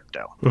for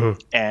crypto. Mm-hmm.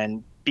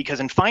 And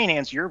because in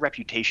finance, your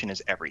reputation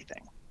is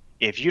everything.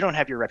 If you don't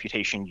have your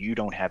reputation, you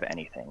don't have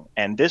anything.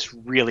 And this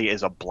really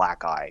is a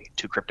black eye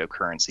to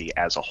cryptocurrency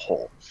as a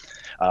whole.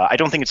 I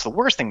don't think it's the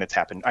worst thing that's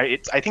happened. I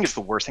think it's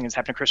the worst thing that's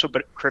happened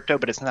to crypto,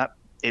 but it's not.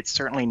 It's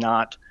certainly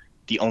not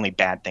the only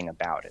bad thing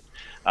about it.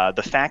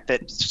 The fact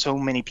that so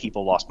many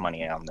people lost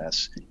money on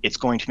this, it's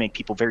going to make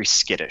people very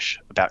skittish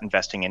about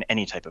investing in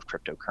any type of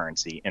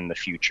cryptocurrency in the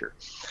future.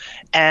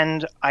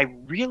 And I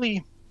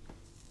really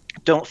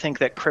don't think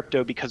that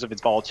crypto, because of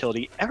its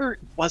volatility, ever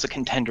was a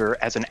contender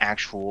as an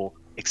actual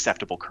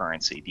acceptable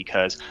currency.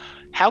 Because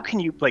how can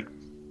you, like,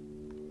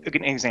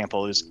 an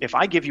example is, if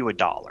I give you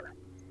 $1,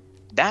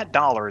 that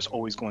dollar is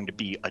always going to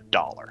be $1.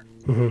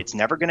 Mm-hmm. It's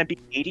never going to be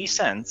 80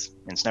 cents,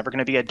 and it's never going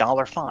to be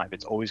 $1.05.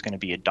 It's always going to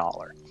be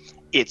 $1.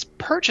 Its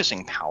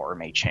purchasing power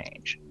may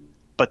change,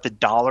 but the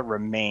dollar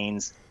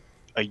remains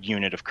a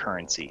unit of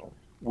currency.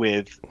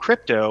 With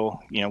crypto,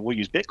 we'll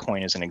use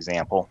Bitcoin as an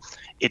example.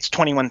 It's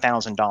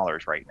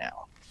 $21,000 right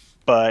now.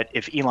 But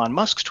if Elon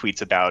Musk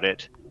tweets about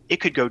it,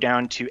 it could go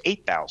down to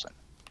 $8,000,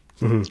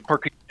 mm-hmm. or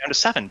it could go down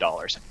to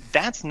 $7.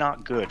 That's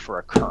not good for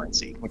a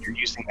currency when you're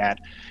using that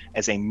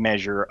as a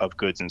measure of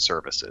goods and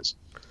services.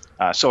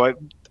 So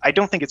I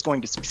don't think it's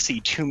going to see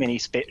too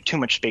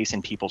much space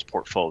in people's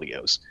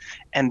portfolios.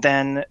 And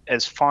then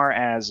as far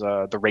as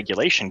the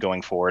regulation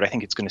going forward, I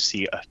think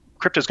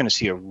crypto's going to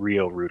see a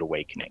real rude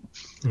awakening.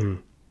 Mm.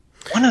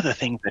 One of the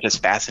things that has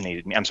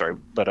fascinated me,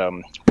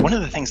 one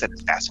of the things that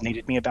has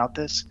fascinated me about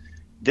this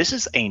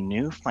is a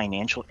new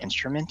financial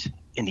instrument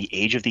in the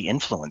age of the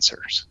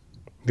influencers.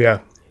 Yeah.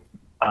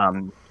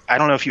 I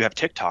don't know if you have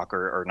TikTok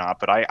or not,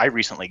 but I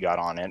recently got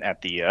on it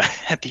at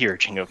the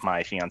urging of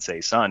my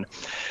fiance's son.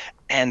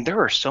 And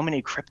there are so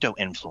many crypto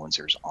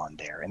influencers on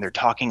there, and they're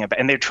talking about,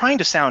 and they're trying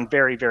to sound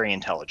very, very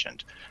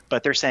intelligent,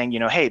 but they're saying,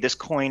 hey, this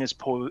coin is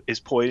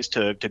poised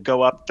to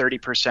go up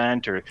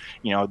 30%,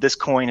 or, this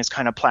coin is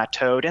kind of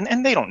plateaued,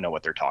 and they don't know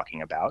what they're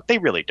talking about. They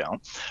really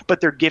don't, but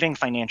they're giving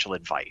financial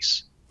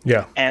advice.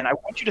 Yeah. And I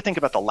want you to think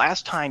about the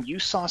last time you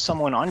saw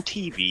someone on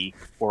TV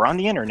or on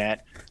the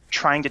internet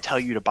trying to tell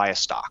you to buy a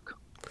stock.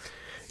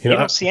 You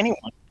don't see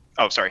anyone.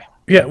 Oh, sorry.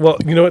 Yeah, well,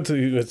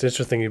 it's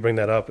interesting you bring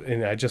that up.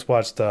 And I just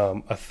watched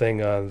a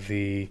thing on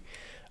the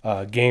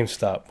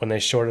GameStop when they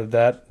shorted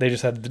that. They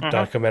just had a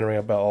documentary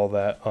about all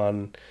that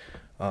on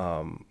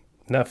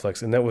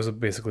Netflix, and that was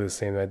basically the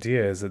same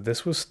idea. Is that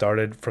this was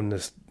started from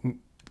this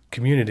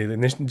community,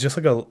 just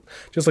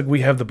like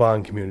we have the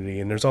bond community,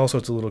 and there's all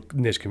sorts of little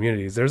niche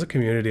communities. There's a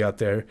community out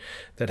there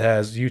that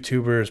has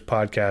YouTubers,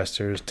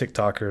 podcasters,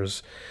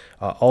 TikTokers,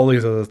 all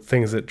these other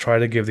things that try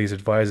to give these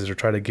advices or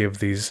try to give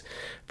these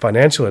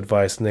financial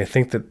advice, and they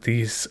think that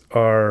these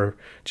are,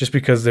 just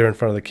because they're in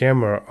front of the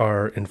camera,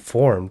 are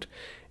informed,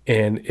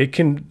 and it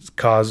can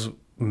cause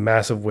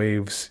massive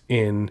waves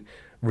in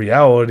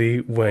reality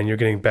when you're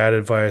getting bad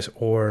advice,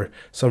 or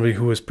somebody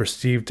who is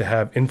perceived to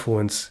have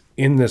influence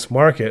in this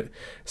market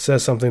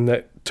says something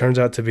that turns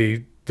out to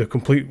be the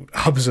complete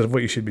opposite of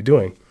what you should be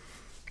doing.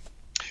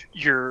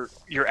 You're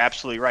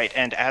absolutely right.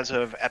 And at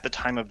the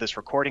time of this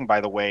recording,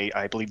 by the way,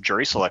 I believe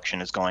jury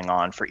selection is going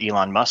on for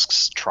Elon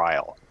Musk's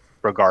trial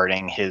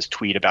regarding his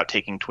tweet about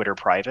taking Twitter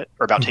private,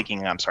 or about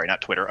taking, I'm sorry,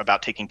 not Twitter,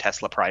 about taking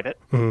Tesla private.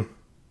 Mm-hmm.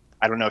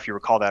 I don't know if you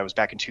recall that. It was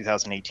back in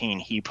 2018.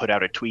 He put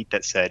out a tweet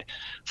that said,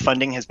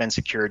 funding has been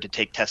secured to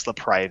take Tesla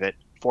private,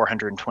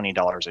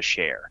 $420 a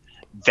share.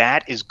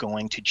 That is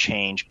going to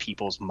change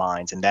people's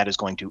minds, and that is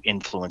going to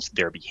influence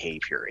their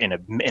behavior in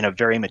a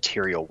very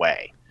material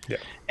way. Yeah.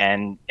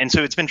 And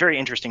so it's been very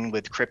interesting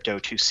with crypto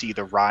to see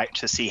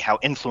to see how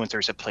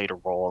influencers have played a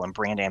role and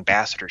brand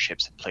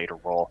ambassadorships have played a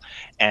role.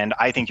 And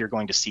I think you're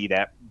going to see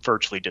that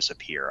virtually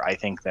disappear. I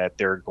think that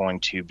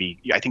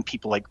I think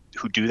people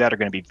who do that are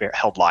going to be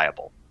held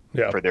liable.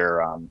 Yeah. For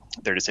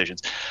their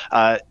decisions.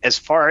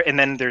 And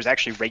then there's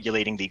actually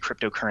regulating the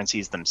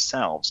cryptocurrencies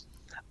themselves.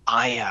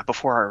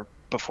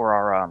 Before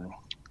our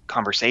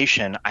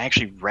conversation, I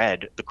actually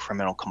read the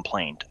criminal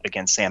complaint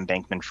against Sam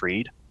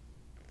Bankman-Fried.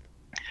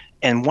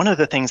 And one of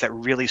the things that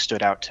really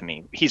stood out to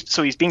me,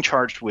 he's being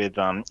charged with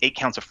 8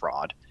 counts of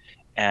fraud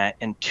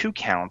and 2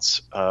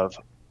 counts of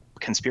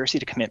conspiracy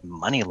to commit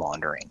money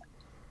laundering.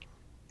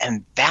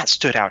 And that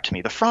stood out to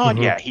me. The fraud,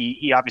 yeah,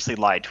 he obviously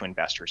lied to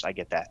investors. I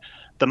get that.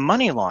 The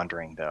money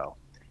laundering, though,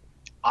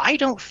 I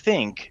don't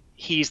think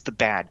he's the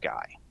bad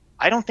guy.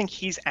 I don't think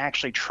he's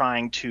actually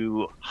trying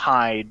to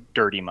hide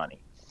dirty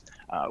money.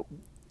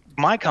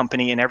 My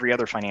company and every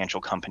other financial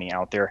company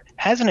out there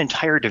has an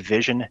entire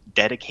division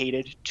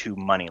dedicated to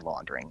money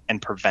laundering and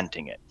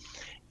preventing it.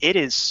 It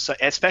is,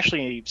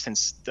 especially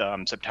since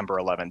September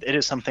 11th, it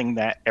is something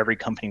that every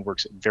company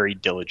works very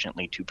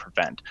diligently to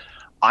prevent.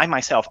 I'm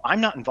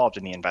not involved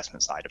in the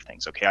investment side of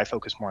things, okay? I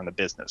focus more on the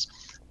business.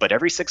 But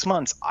every 6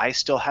 months, I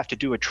still have to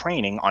do a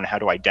training on how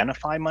to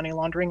identify money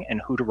laundering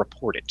and who to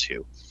report it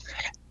to.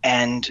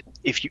 And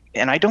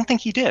I don't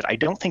think he did. I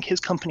don't think his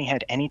company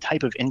had any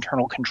type of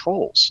internal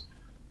controls.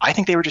 I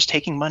think they were just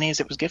taking money as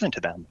it was given to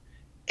them.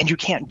 And you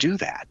can't do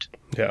that.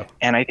 Yeah.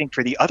 And I think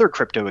for the other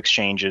crypto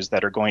exchanges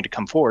that are going to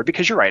come forward,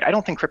 because you're right, I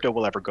don't think crypto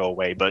will ever go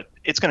away, but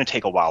it's going to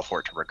take a while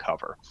for it to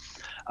recover.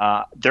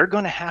 They're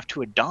going to have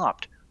to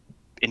adopt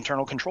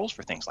internal controls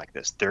for things like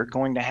this. They're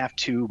going to have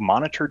to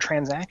monitor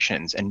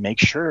transactions and make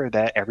sure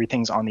that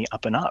everything's on the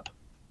up and up.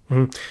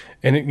 Mm-hmm.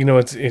 And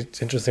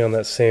it's interesting on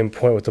that same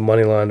point with the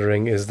money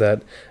laundering is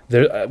that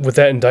with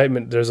that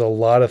indictment, there's a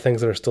lot of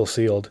things that are still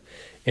sealed.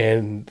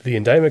 And the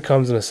indictment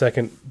comes in the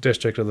second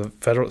district of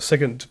the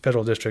second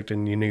federal district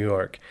in New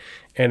York.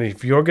 And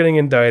if you're getting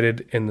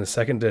indicted in the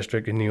second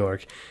district in New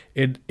York,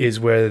 it is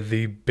where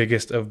the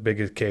biggest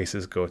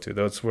cases go to.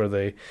 That's where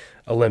the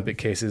Olympic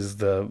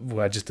cases,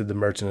 I just did the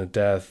Merchant of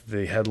Death,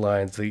 the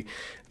headlines,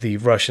 the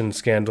Russian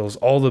scandals,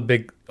 all the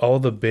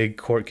big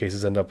court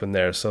cases end up in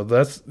there. So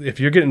that's, if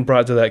you're getting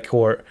brought to that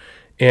court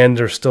and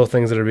there's still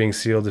things that are being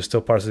sealed, there's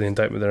still parts of the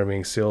indictment that are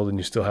being sealed, and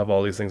you still have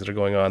all these things that are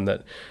going on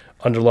that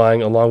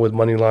underlying, along with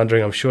money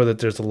laundering. I'm sure that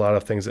there's a lot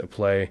of things at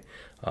play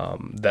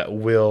that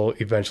will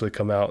eventually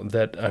come out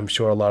that I'm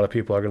sure a lot of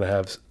people are going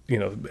to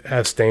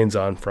have stains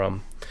on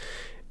from.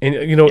 And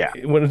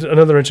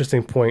another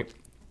interesting point,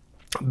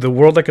 the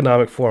World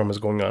Economic Forum is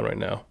going on right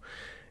now,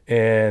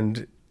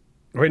 and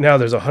right now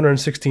there's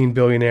 116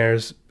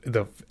 billionaires,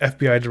 the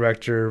FBI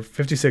director,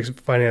 56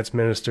 finance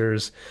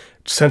ministers,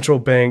 central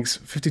banks,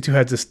 52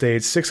 heads of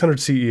states, 600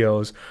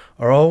 CEOs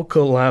are all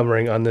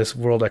collaborating on this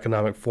World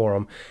Economic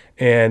Forum.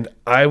 And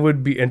I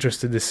would be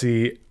interested to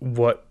see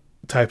what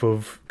type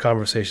of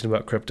conversation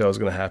about crypto is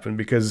going to happen,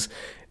 because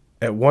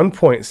at one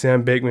point,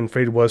 Sam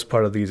Bankman-Fried was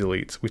part of these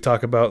elites. We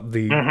talk about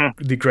the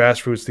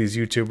grassroots, these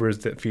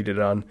YouTubers that feed it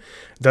on.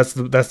 That's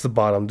the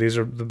bottom. These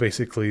are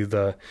basically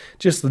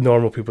just the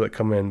normal people that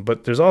come in.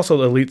 But there's also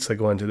elites that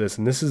go into this,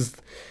 and this is,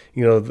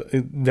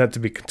 not to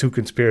be too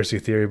conspiracy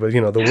theory, but the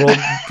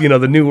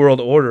world, the new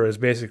world order is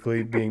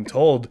basically being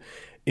told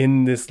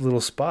in this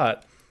little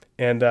spot,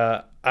 and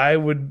I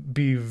would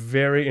be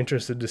very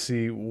interested to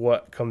see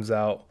what comes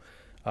out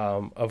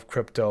of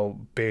crypto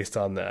based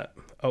on that.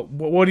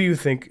 What do you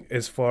think,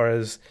 as far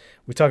as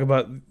we talk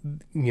about,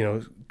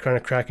 kind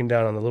of cracking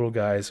down on the little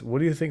guys? What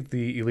do you think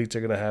the elites are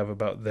going to have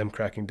about them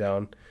cracking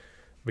down?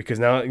 Because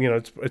now,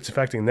 it's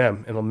affecting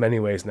them in many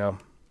ways now.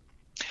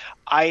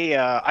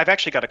 I've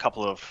actually got a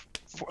couple of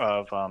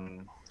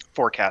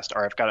forecast,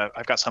 or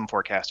I've got some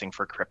forecasting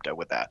for crypto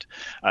with that.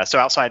 So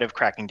outside of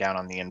cracking down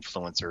on the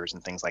influencers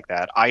and things like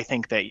that, I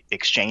think that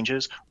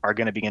exchanges are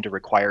going to begin to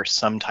require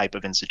some type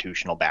of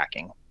institutional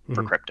backing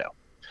for crypto.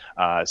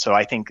 So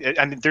I think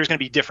there's going to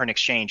be different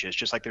exchanges,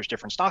 just like there's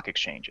different stock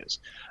exchanges.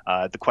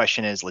 The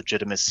question is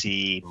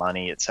legitimacy,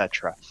 money,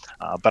 etc.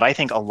 But I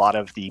think a lot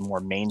of the more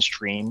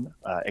mainstream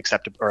a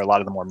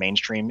lot of the more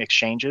mainstream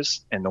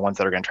exchanges, and the ones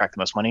that are going to attract the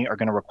most money, are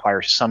going to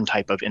require some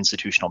type of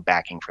institutional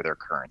backing for their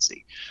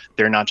currency.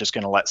 They're not just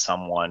going to let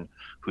someone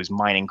who's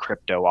mining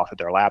crypto off of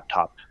their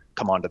laptop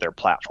come onto their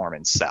platform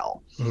and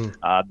sell.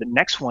 The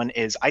next one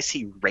is, I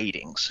see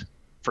ratings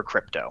for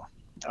crypto.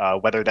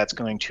 Whether that's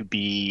going to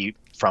be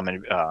from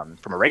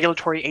a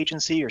regulatory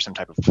agency or some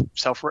type of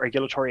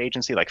self-regulatory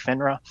agency like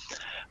FINRA,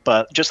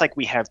 but just like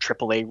we have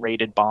AAA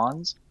rated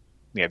bonds,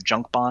 we have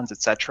junk bonds,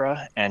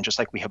 etc., and just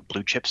like we have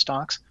blue chip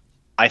stocks,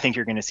 I think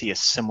you're going to see a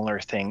similar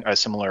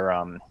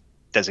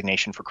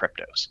designation for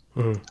cryptos.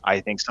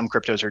 I think some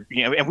cryptos are,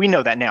 and we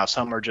know that now,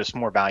 some are just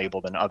more valuable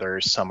than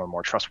others, some are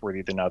more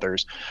trustworthy than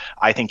others.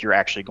 I think you're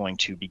actually going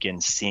to begin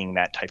seeing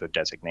that type of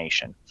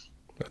designation.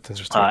 That's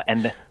interesting. What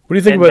do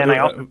you think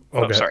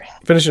about? Sorry.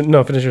 Finish your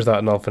thought,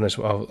 and I'll finish.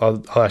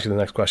 I'll ask you the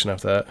next question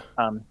after that.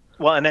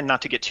 Well, and then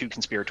not to get too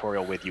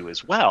conspiratorial with you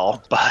as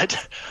well,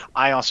 but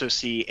I also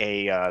see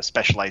a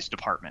specialized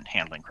department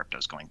handling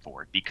cryptos going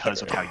forward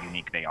because of how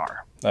unique they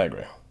are. I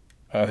agree.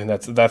 I think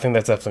that's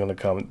definitely going to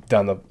come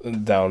down.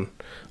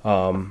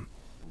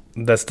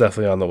 That's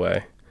definitely on the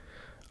way.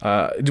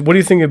 What do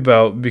you think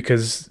about,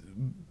 because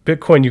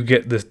Bitcoin, you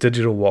get this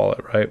digital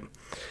wallet, right?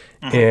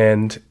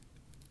 And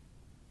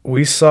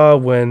we saw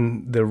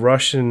when the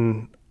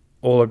Russian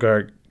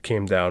oligarch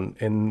came down,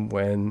 and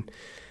when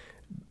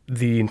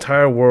the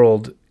entire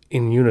world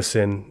in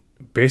unison,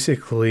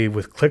 basically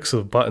with clicks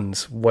of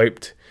buttons,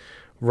 wiped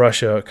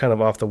Russia kind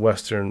of off the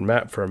Western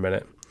map for a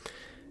minute.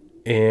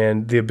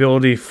 And the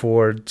ability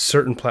for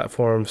certain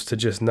platforms to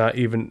just not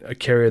even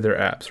carry their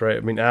apps, right?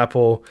 I mean,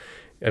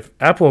 if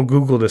Apple and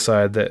Google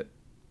decide that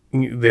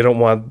they don't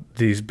want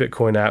these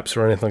Bitcoin apps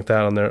or anything like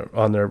that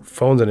on their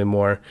phones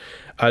anymore,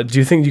 do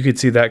you think you could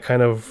see that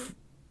kind of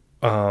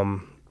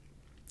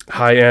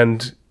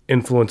high-end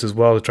influence as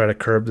well to try to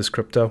curb this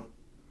crypto?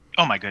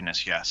 Oh my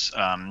goodness, yes.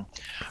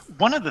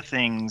 One of the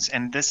things,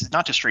 and this is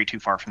not to stray too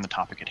far from the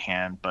topic at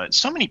hand, but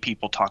so many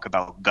people talk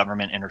about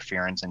government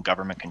interference and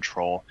government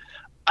control.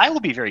 I will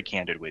be very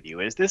candid with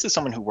you. This is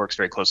someone who works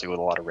very closely with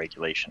a lot of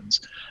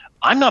regulations.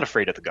 I'm not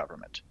afraid of the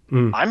government.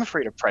 I'm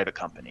afraid of private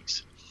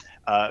companies.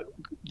 A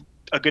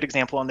good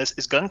example on this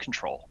is gun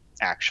control,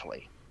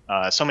 actually.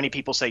 So many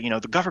people say, the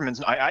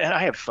government's. I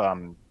have,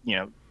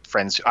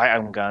 friends. I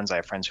own guns. I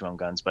have friends who own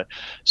guns. But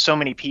so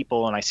many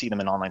people, and I see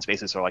them in online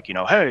spaces, are like,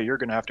 hey, you're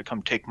going to have to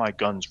come take my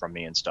guns from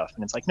me and stuff.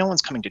 And it's like, no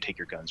one's coming to take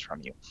your guns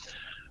from you.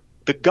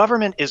 The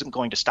government isn't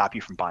going to stop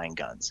you from buying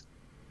guns.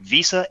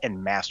 Visa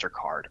and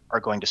MasterCard are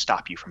going to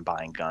stop you from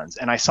buying guns.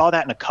 And I saw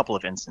that in a couple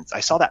of instances.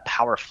 I saw that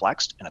power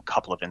flexed in a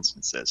couple of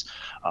instances.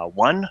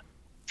 One,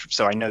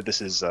 so I know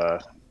this is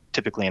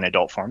typically in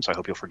adult form, so I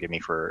hope you'll forgive me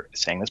for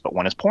saying this, but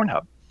one is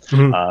Pornhub.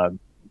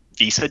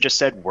 Visa just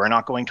said we're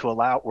not going to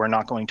allow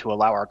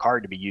our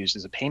card to be used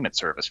as a payment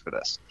service for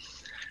this.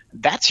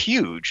 That's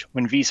huge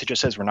when Visa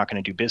just says we're not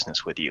going to do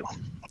business with you.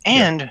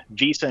 And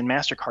Visa and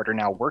MasterCard are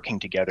now working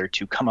together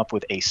to come up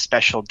with a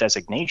special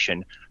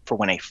designation for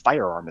when a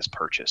firearm is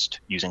purchased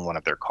using one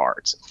of their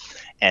cards.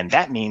 And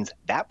that means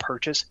that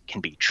purchase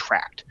can be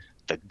tracked.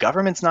 The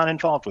government's not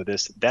involved with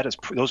this.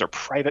 Those are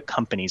private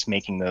companies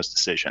making those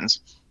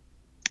decisions.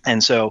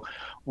 And so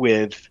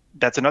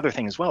that's another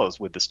thing as well, is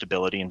with the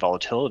stability and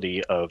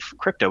volatility of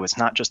crypto, it's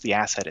not just the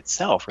asset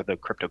itself or the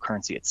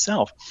cryptocurrency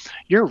itself.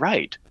 You're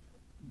right.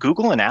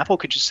 Google and Apple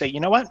could just say, you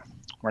know what,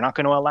 we're not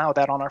going to allow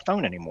that on our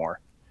phone anymore.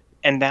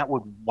 And that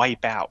would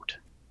wipe out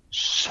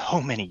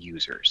so many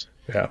users.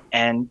 Yeah.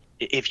 And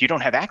if you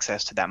don't have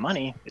access to that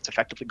money, it's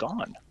effectively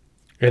gone.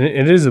 And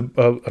it is,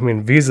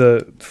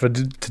 Visa,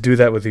 to do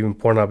that with even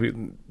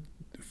Pornhub,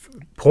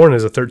 porn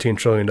is a $13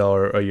 trillion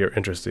a year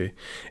industry.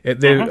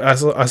 I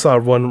saw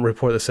one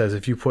report that says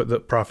if you put the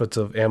profits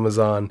of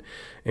Amazon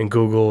and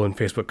Google and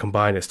Facebook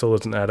combined, it still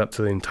doesn't add up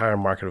to the entire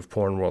market of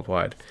porn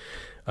worldwide.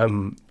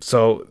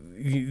 So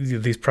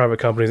these private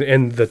companies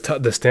and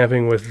the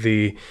stamping with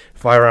the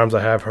firearms,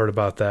 I have heard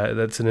about that.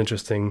 That's an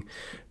interesting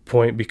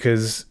point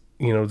because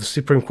the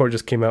Supreme Court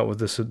just came out with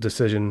this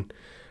decision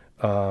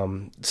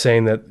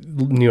saying that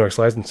New York's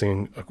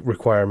licensing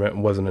requirement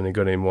wasn't any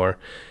good anymore,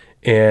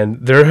 and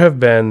there have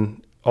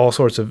been all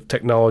sorts of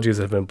technologies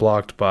that have been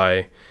blocked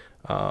by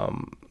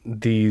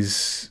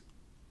these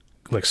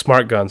like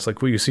smart guns,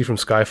 like what you see from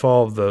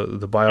Skyfall,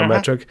 the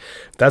biometric.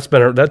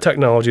 That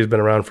technology has been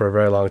around for a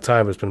very long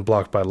time. It's been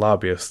blocked by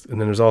lobbyists, and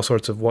then there's all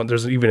sorts of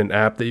there's even an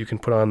app that you can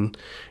put on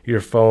your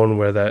phone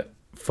where that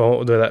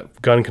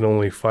gun can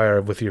only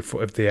fire with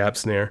if the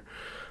app's near.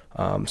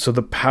 So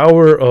the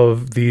power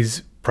of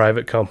these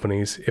private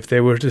companies, if they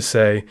were to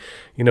say,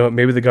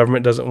 maybe the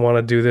government doesn't want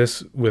to do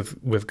this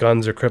with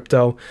guns or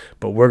crypto,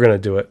 but we're going to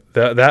do it.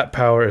 That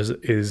power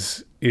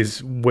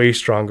is way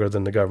stronger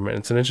than the government.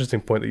 It's an interesting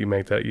point that you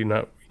make, that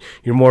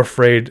you're more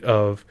afraid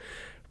of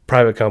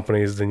private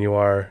companies than you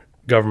are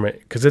government,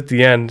 because at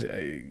the end,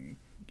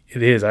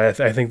 it is.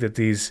 I think that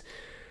these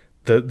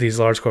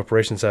large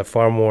corporations have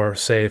far more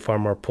say, far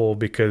more pull,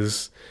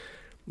 because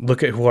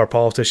look at who our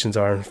politicians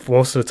are. And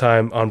most of the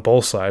time, on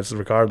both sides,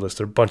 regardless,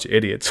 they're a bunch of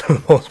idiots for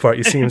the most part.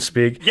 You see them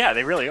speak. Yeah,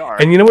 they really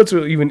are. And what's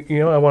even,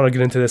 I want to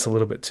get into this a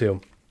little bit too.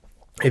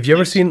 Have you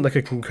ever seen like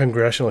a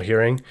congressional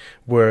hearing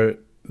where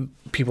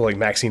people like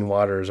Maxine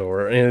Waters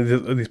or any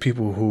of these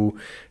people who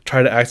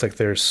try to act like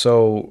they're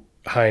so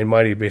high and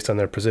mighty based on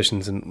their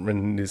positions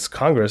in this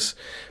Congress,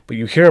 but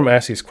you hear them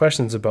ask these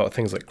questions about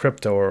things like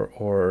crypto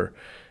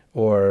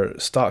or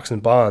stocks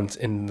and bonds,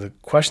 and the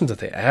questions that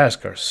they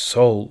ask are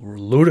so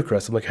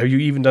ludicrous. I'm like, have you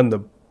even done the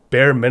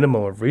bare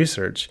minimum of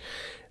research?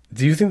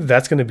 Do you think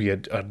that's going to be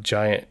a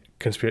giant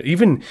conspiracy?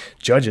 Even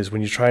judges,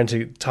 when you're trying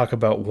to talk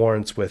about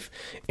warrants with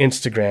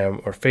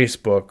Instagram or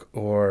Facebook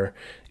or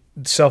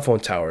cell phone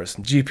towers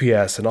and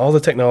GPS and all the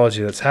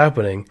technology that's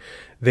happening,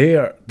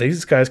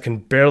 these guys can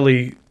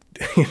barely,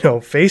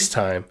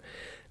 FaceTime.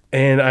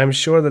 And I'm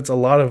sure that a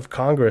lot of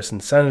Congress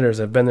and senators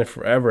have been there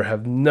forever,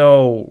 have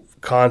no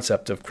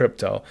concept of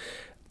crypto.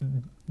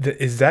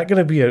 Is that going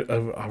to be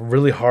a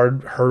really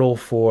hard hurdle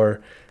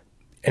for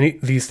any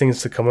of these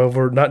things to come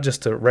over, not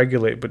just to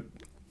regulate, but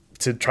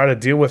to try to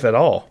deal with at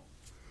all?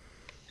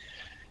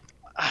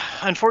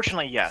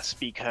 Unfortunately, yes,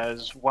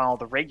 because while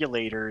the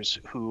regulators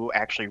who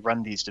actually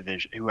run these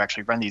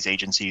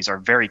agencies are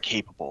very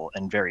capable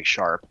and very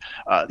sharp,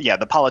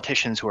 the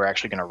politicians who are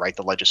actually going to write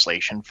the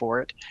legislation for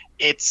it,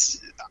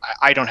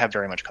 I don't have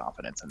very much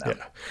confidence in them.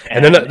 Yeah.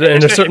 And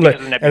they're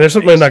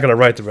certainly not going to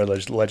write the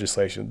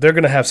legislation. They're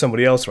going to have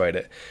somebody else write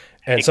it.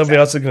 And somebody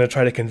else is going to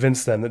try to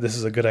convince them that this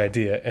is a good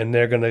idea, and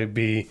they're going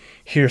to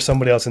hear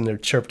somebody else in there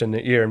chirped in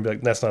their ear and be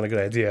like, "That's not a good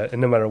idea."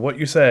 And no matter what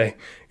you say,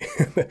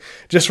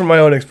 just from my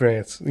own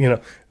experience,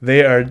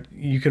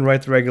 you can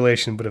write the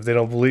regulation, but if they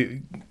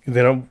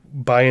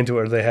don't buy into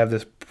it, or they have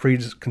this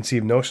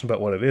preconceived notion about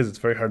what it is, it's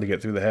very hard to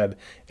get through the head.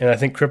 And I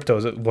think crypto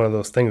is one of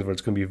those things where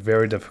it's going to be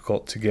very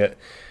difficult to get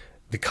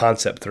the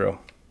concept through.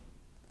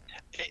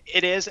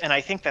 It is, and I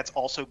think that's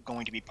also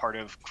going to be part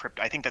of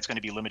crypto. I think that's going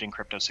to be limiting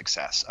crypto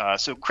success.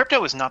 So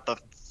crypto is not the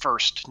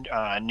first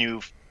new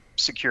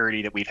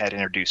security that we've had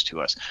introduced to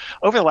us.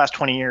 Over the last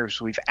 20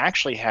 years, we've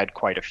actually had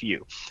quite a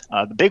few.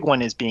 The big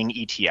one is being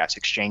ETFs,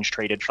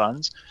 exchange-traded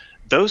funds.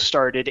 Those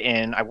started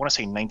in, I want to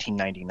say,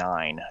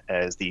 1999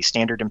 as the the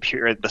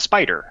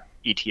SPDR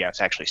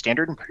ETFs, actually,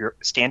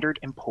 Standard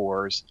 &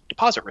 Poor's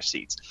deposit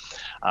receipts.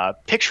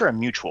 Picture a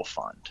mutual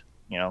fund.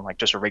 Like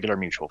just a regular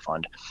mutual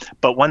fund,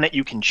 but one that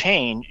you can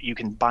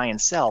buy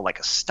and sell like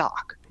a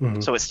stock.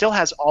 Mm-hmm. So it still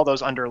has all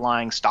those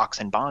underlying stocks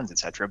and bonds, et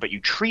cetera, but you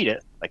treat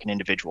it like an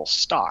individual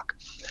stock.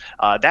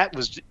 That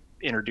was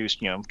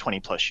introduced, 20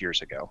 plus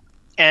years ago.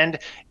 And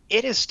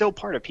it is still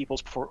part of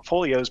people's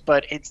portfolios,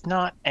 but it's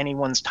not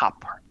anyone's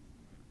top part.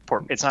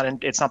 It's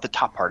not the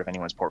top part of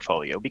anyone's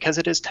portfolio, because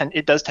it does tend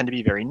to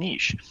be very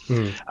niche.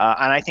 Mm.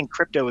 And I think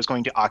crypto is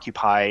going to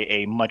occupy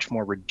a much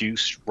more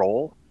reduced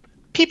role.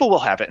 People will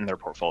have it in their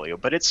portfolio,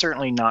 but it's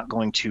certainly not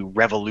going to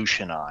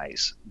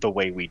revolutionize the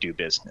way we do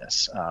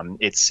business.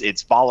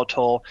 It's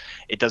volatile.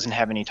 It doesn't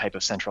have any type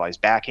of centralized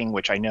backing,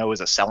 which I know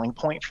is a selling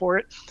point for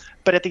it.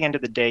 But at the end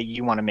of the day,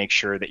 you want to make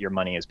sure that your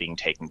money is being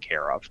taken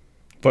care of.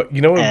 But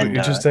what would be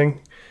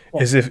interesting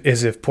is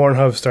if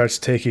Pornhub starts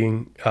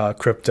taking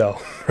crypto,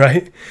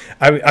 right?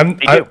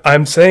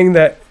 I'm saying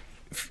that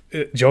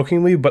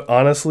jokingly, but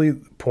honestly,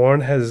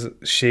 porn has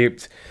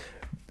shaped.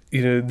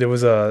 There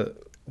was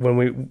when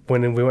we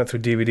went through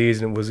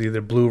DVDs and it was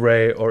either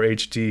Blu-ray or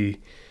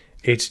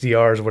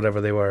HDRs,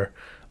 whatever they were.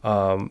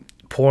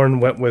 Porn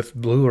went with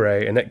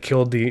Blu-ray, and that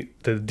killed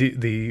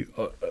the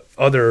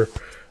other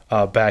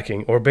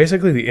backing. Or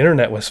basically, the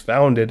internet was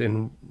founded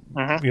and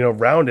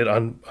rounded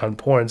on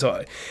porn.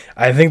 So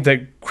I think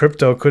that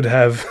crypto could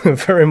have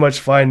very much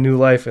find new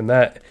life in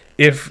that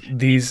if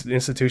these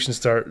institutions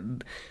start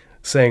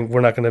saying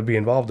we're not going to be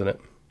involved in it.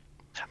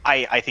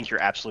 I think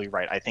you're absolutely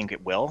right. I think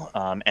it will,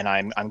 and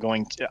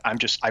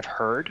I've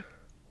heard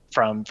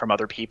from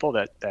other people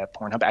that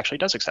Pornhub actually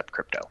does accept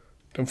crypto.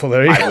 Well,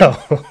 there you go.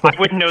 I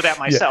wouldn't know that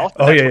myself.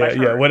 Yeah. Oh,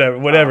 yeah.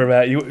 Whatever,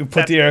 Matt. You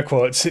put the air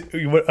quotes.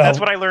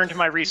 That's what I learned in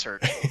my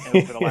research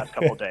over the last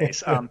couple of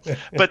days.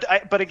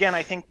 But again,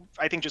 I think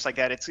just like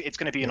that, it's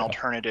going to be an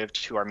alternative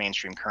to our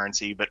mainstream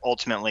currency. But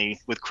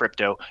ultimately, with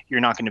crypto, you're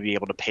not going to be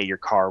able to pay your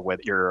car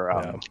with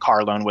your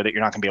car loan with it.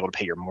 You're not going to be able to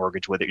pay your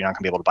mortgage with it. You're not going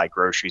to be able to buy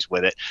groceries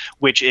with it,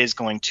 which is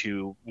going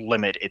to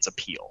limit its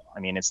appeal.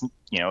 I mean, it's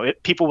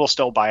people will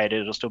still buy it.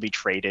 It'll still be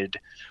traded,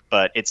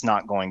 but it's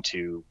not going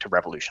to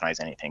revolutionize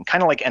anything.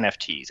 Kind of like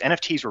NFTs.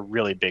 NFTs were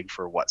really big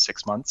for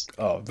 6 months.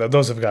 Oh,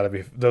 those have got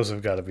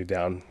to be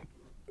down.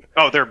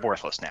 Oh, they're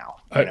worthless now.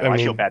 I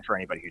feel bad for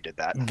anybody who did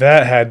that.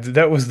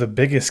 That was the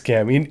biggest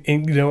scam.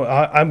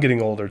 I'm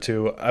getting older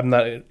too. I'm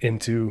not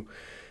into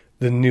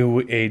the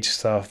new age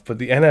stuff, but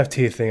the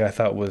NFT thing I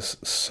thought was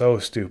so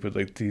stupid.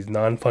 Like these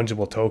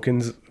non-fungible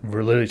tokens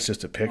were literally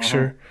just a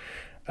picture.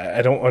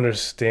 I don't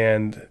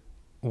understand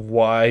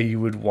why you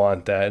would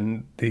want that,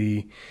 and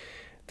the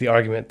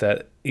argument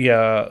that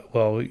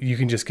you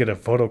can just get a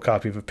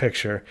photocopy of a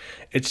picture.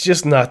 It's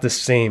just not the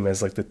same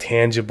as like the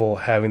tangible,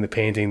 having the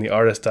painting, the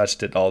artist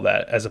touched it, all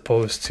that, as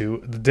opposed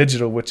to the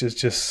digital, which is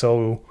just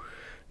so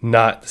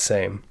not the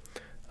same.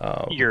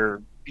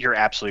 You're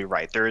absolutely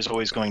right. There is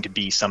always going to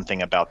be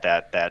something about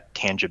that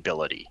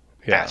tangibility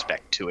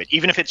aspect to it,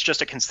 even if it's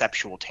just a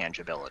conceptual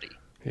tangibility.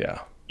 Yeah.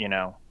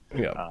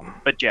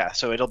 But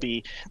so it'll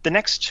be the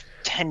next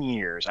 10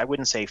 years. I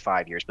wouldn't say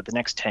 5 years, but the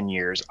next 10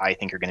 years I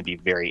think are going to be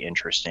very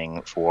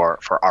interesting for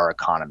our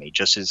economy,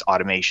 just as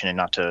automation, and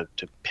not to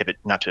pivot,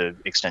 not to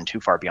extend too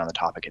far beyond the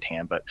topic at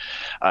hand, but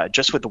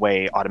just with the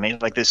way automation,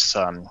 like this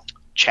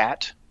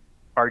chat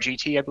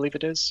RGT, I believe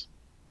it is.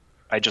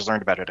 I just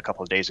learned about it a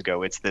couple of days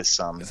ago. It's this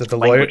is that the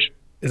lawyer?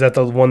 Is that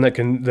the one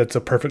that's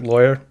a perfect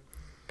lawyer?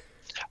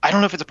 I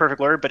don't know if it's a perfect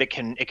lawyer, but it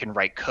can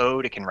write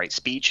code, it can write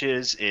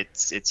speeches.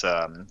 It's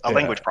a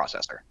language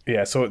processor.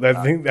 Yeah, so I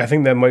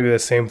think that might be the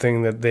same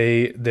thing, that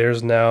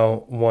there's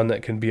now one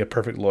that can be a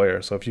perfect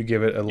lawyer. So if you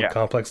give it a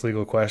complex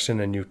legal question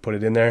and you put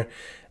it in there,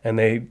 and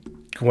they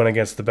went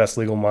against the best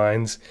legal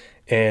minds,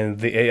 and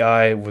the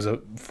AI was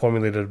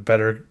formulated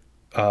better,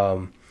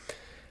 like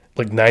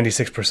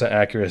 96%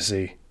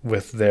 accuracy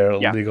with their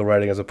legal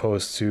writing, as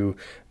opposed to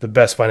the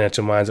best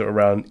financial minds that were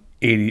around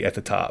 80 at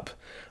the top.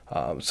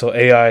 So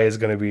AI is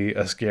going to be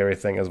a scary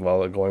thing as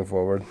well going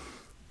forward.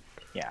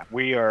 Yeah,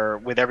 we are,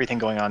 with everything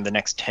going on, the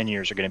next 10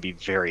 years are going to be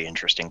very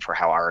interesting for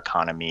how our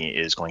economy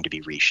is going to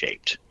be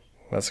reshaped.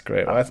 That's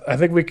great. Well, I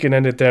think we can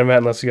end it there, Matt,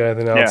 unless you got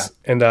anything else.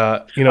 Yeah. And,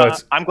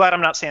 I'm glad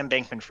I'm not Sam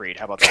Bankman-Fried.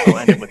 How about that? We'll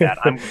end it with that.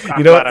 I'm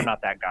glad I'm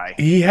not that guy.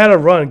 He had a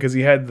run because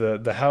he had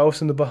the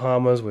house in the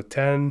Bahamas with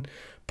 10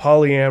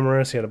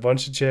 polyamorous. He had a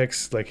bunch of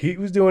chicks. Like, he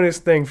was doing his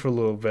thing for a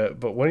little bit.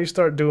 But when you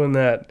start doing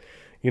that,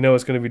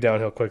 it's going to be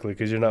downhill quickly,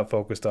 because you're not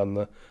focused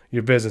on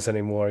your business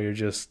anymore. You're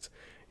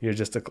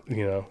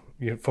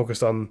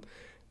focused on,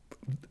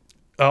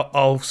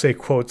 I'll say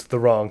quotes, the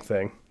wrong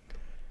thing.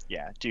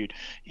 Yeah, dude,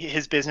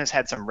 his business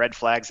had some red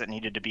flags that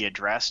needed to be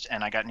addressed,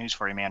 and I got news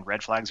for you, man.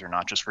 Red flags are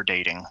not just for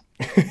dating.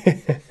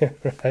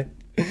 Right.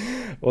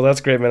 Well,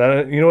 that's great,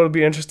 man. It'll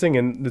be interesting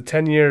in the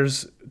 10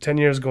 years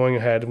going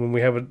ahead, when we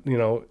have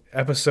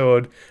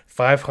episode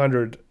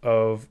 500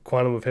 of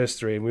Quantum of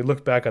History, and we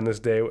look back on this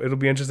day. It'll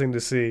be interesting to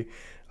see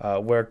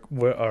where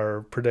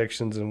our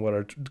predictions and what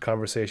our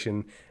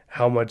conversation,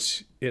 how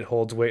much it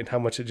holds weight, and how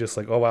much it just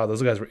like, oh wow,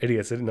 those guys were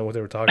idiots. They didn't know what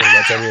they were talking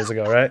about 10 years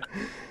ago, right?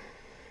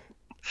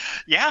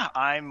 Yeah,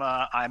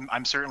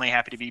 I'm certainly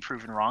happy to be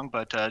proven wrong,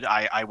 but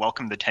I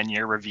welcome the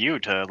 10-year review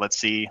to let's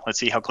see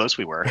how close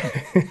we were.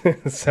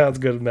 Sounds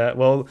good, Matt.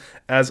 Well,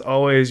 as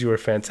always, you were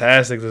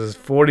fantastic. This is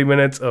 40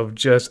 minutes of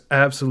just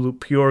absolute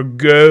pure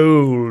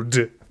gold.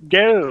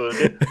 Gold.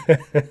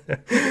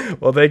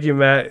 Well, thank you,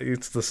 Matt.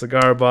 It's the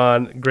Cigar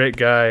Bond. Great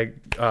guy.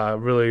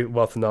 Really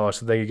wealth of knowledge.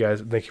 So thank you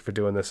guys. Thank you for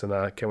doing this, and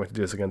I can't wait to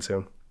do this again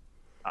soon.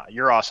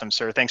 You're awesome,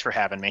 sir. Thanks for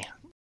having me.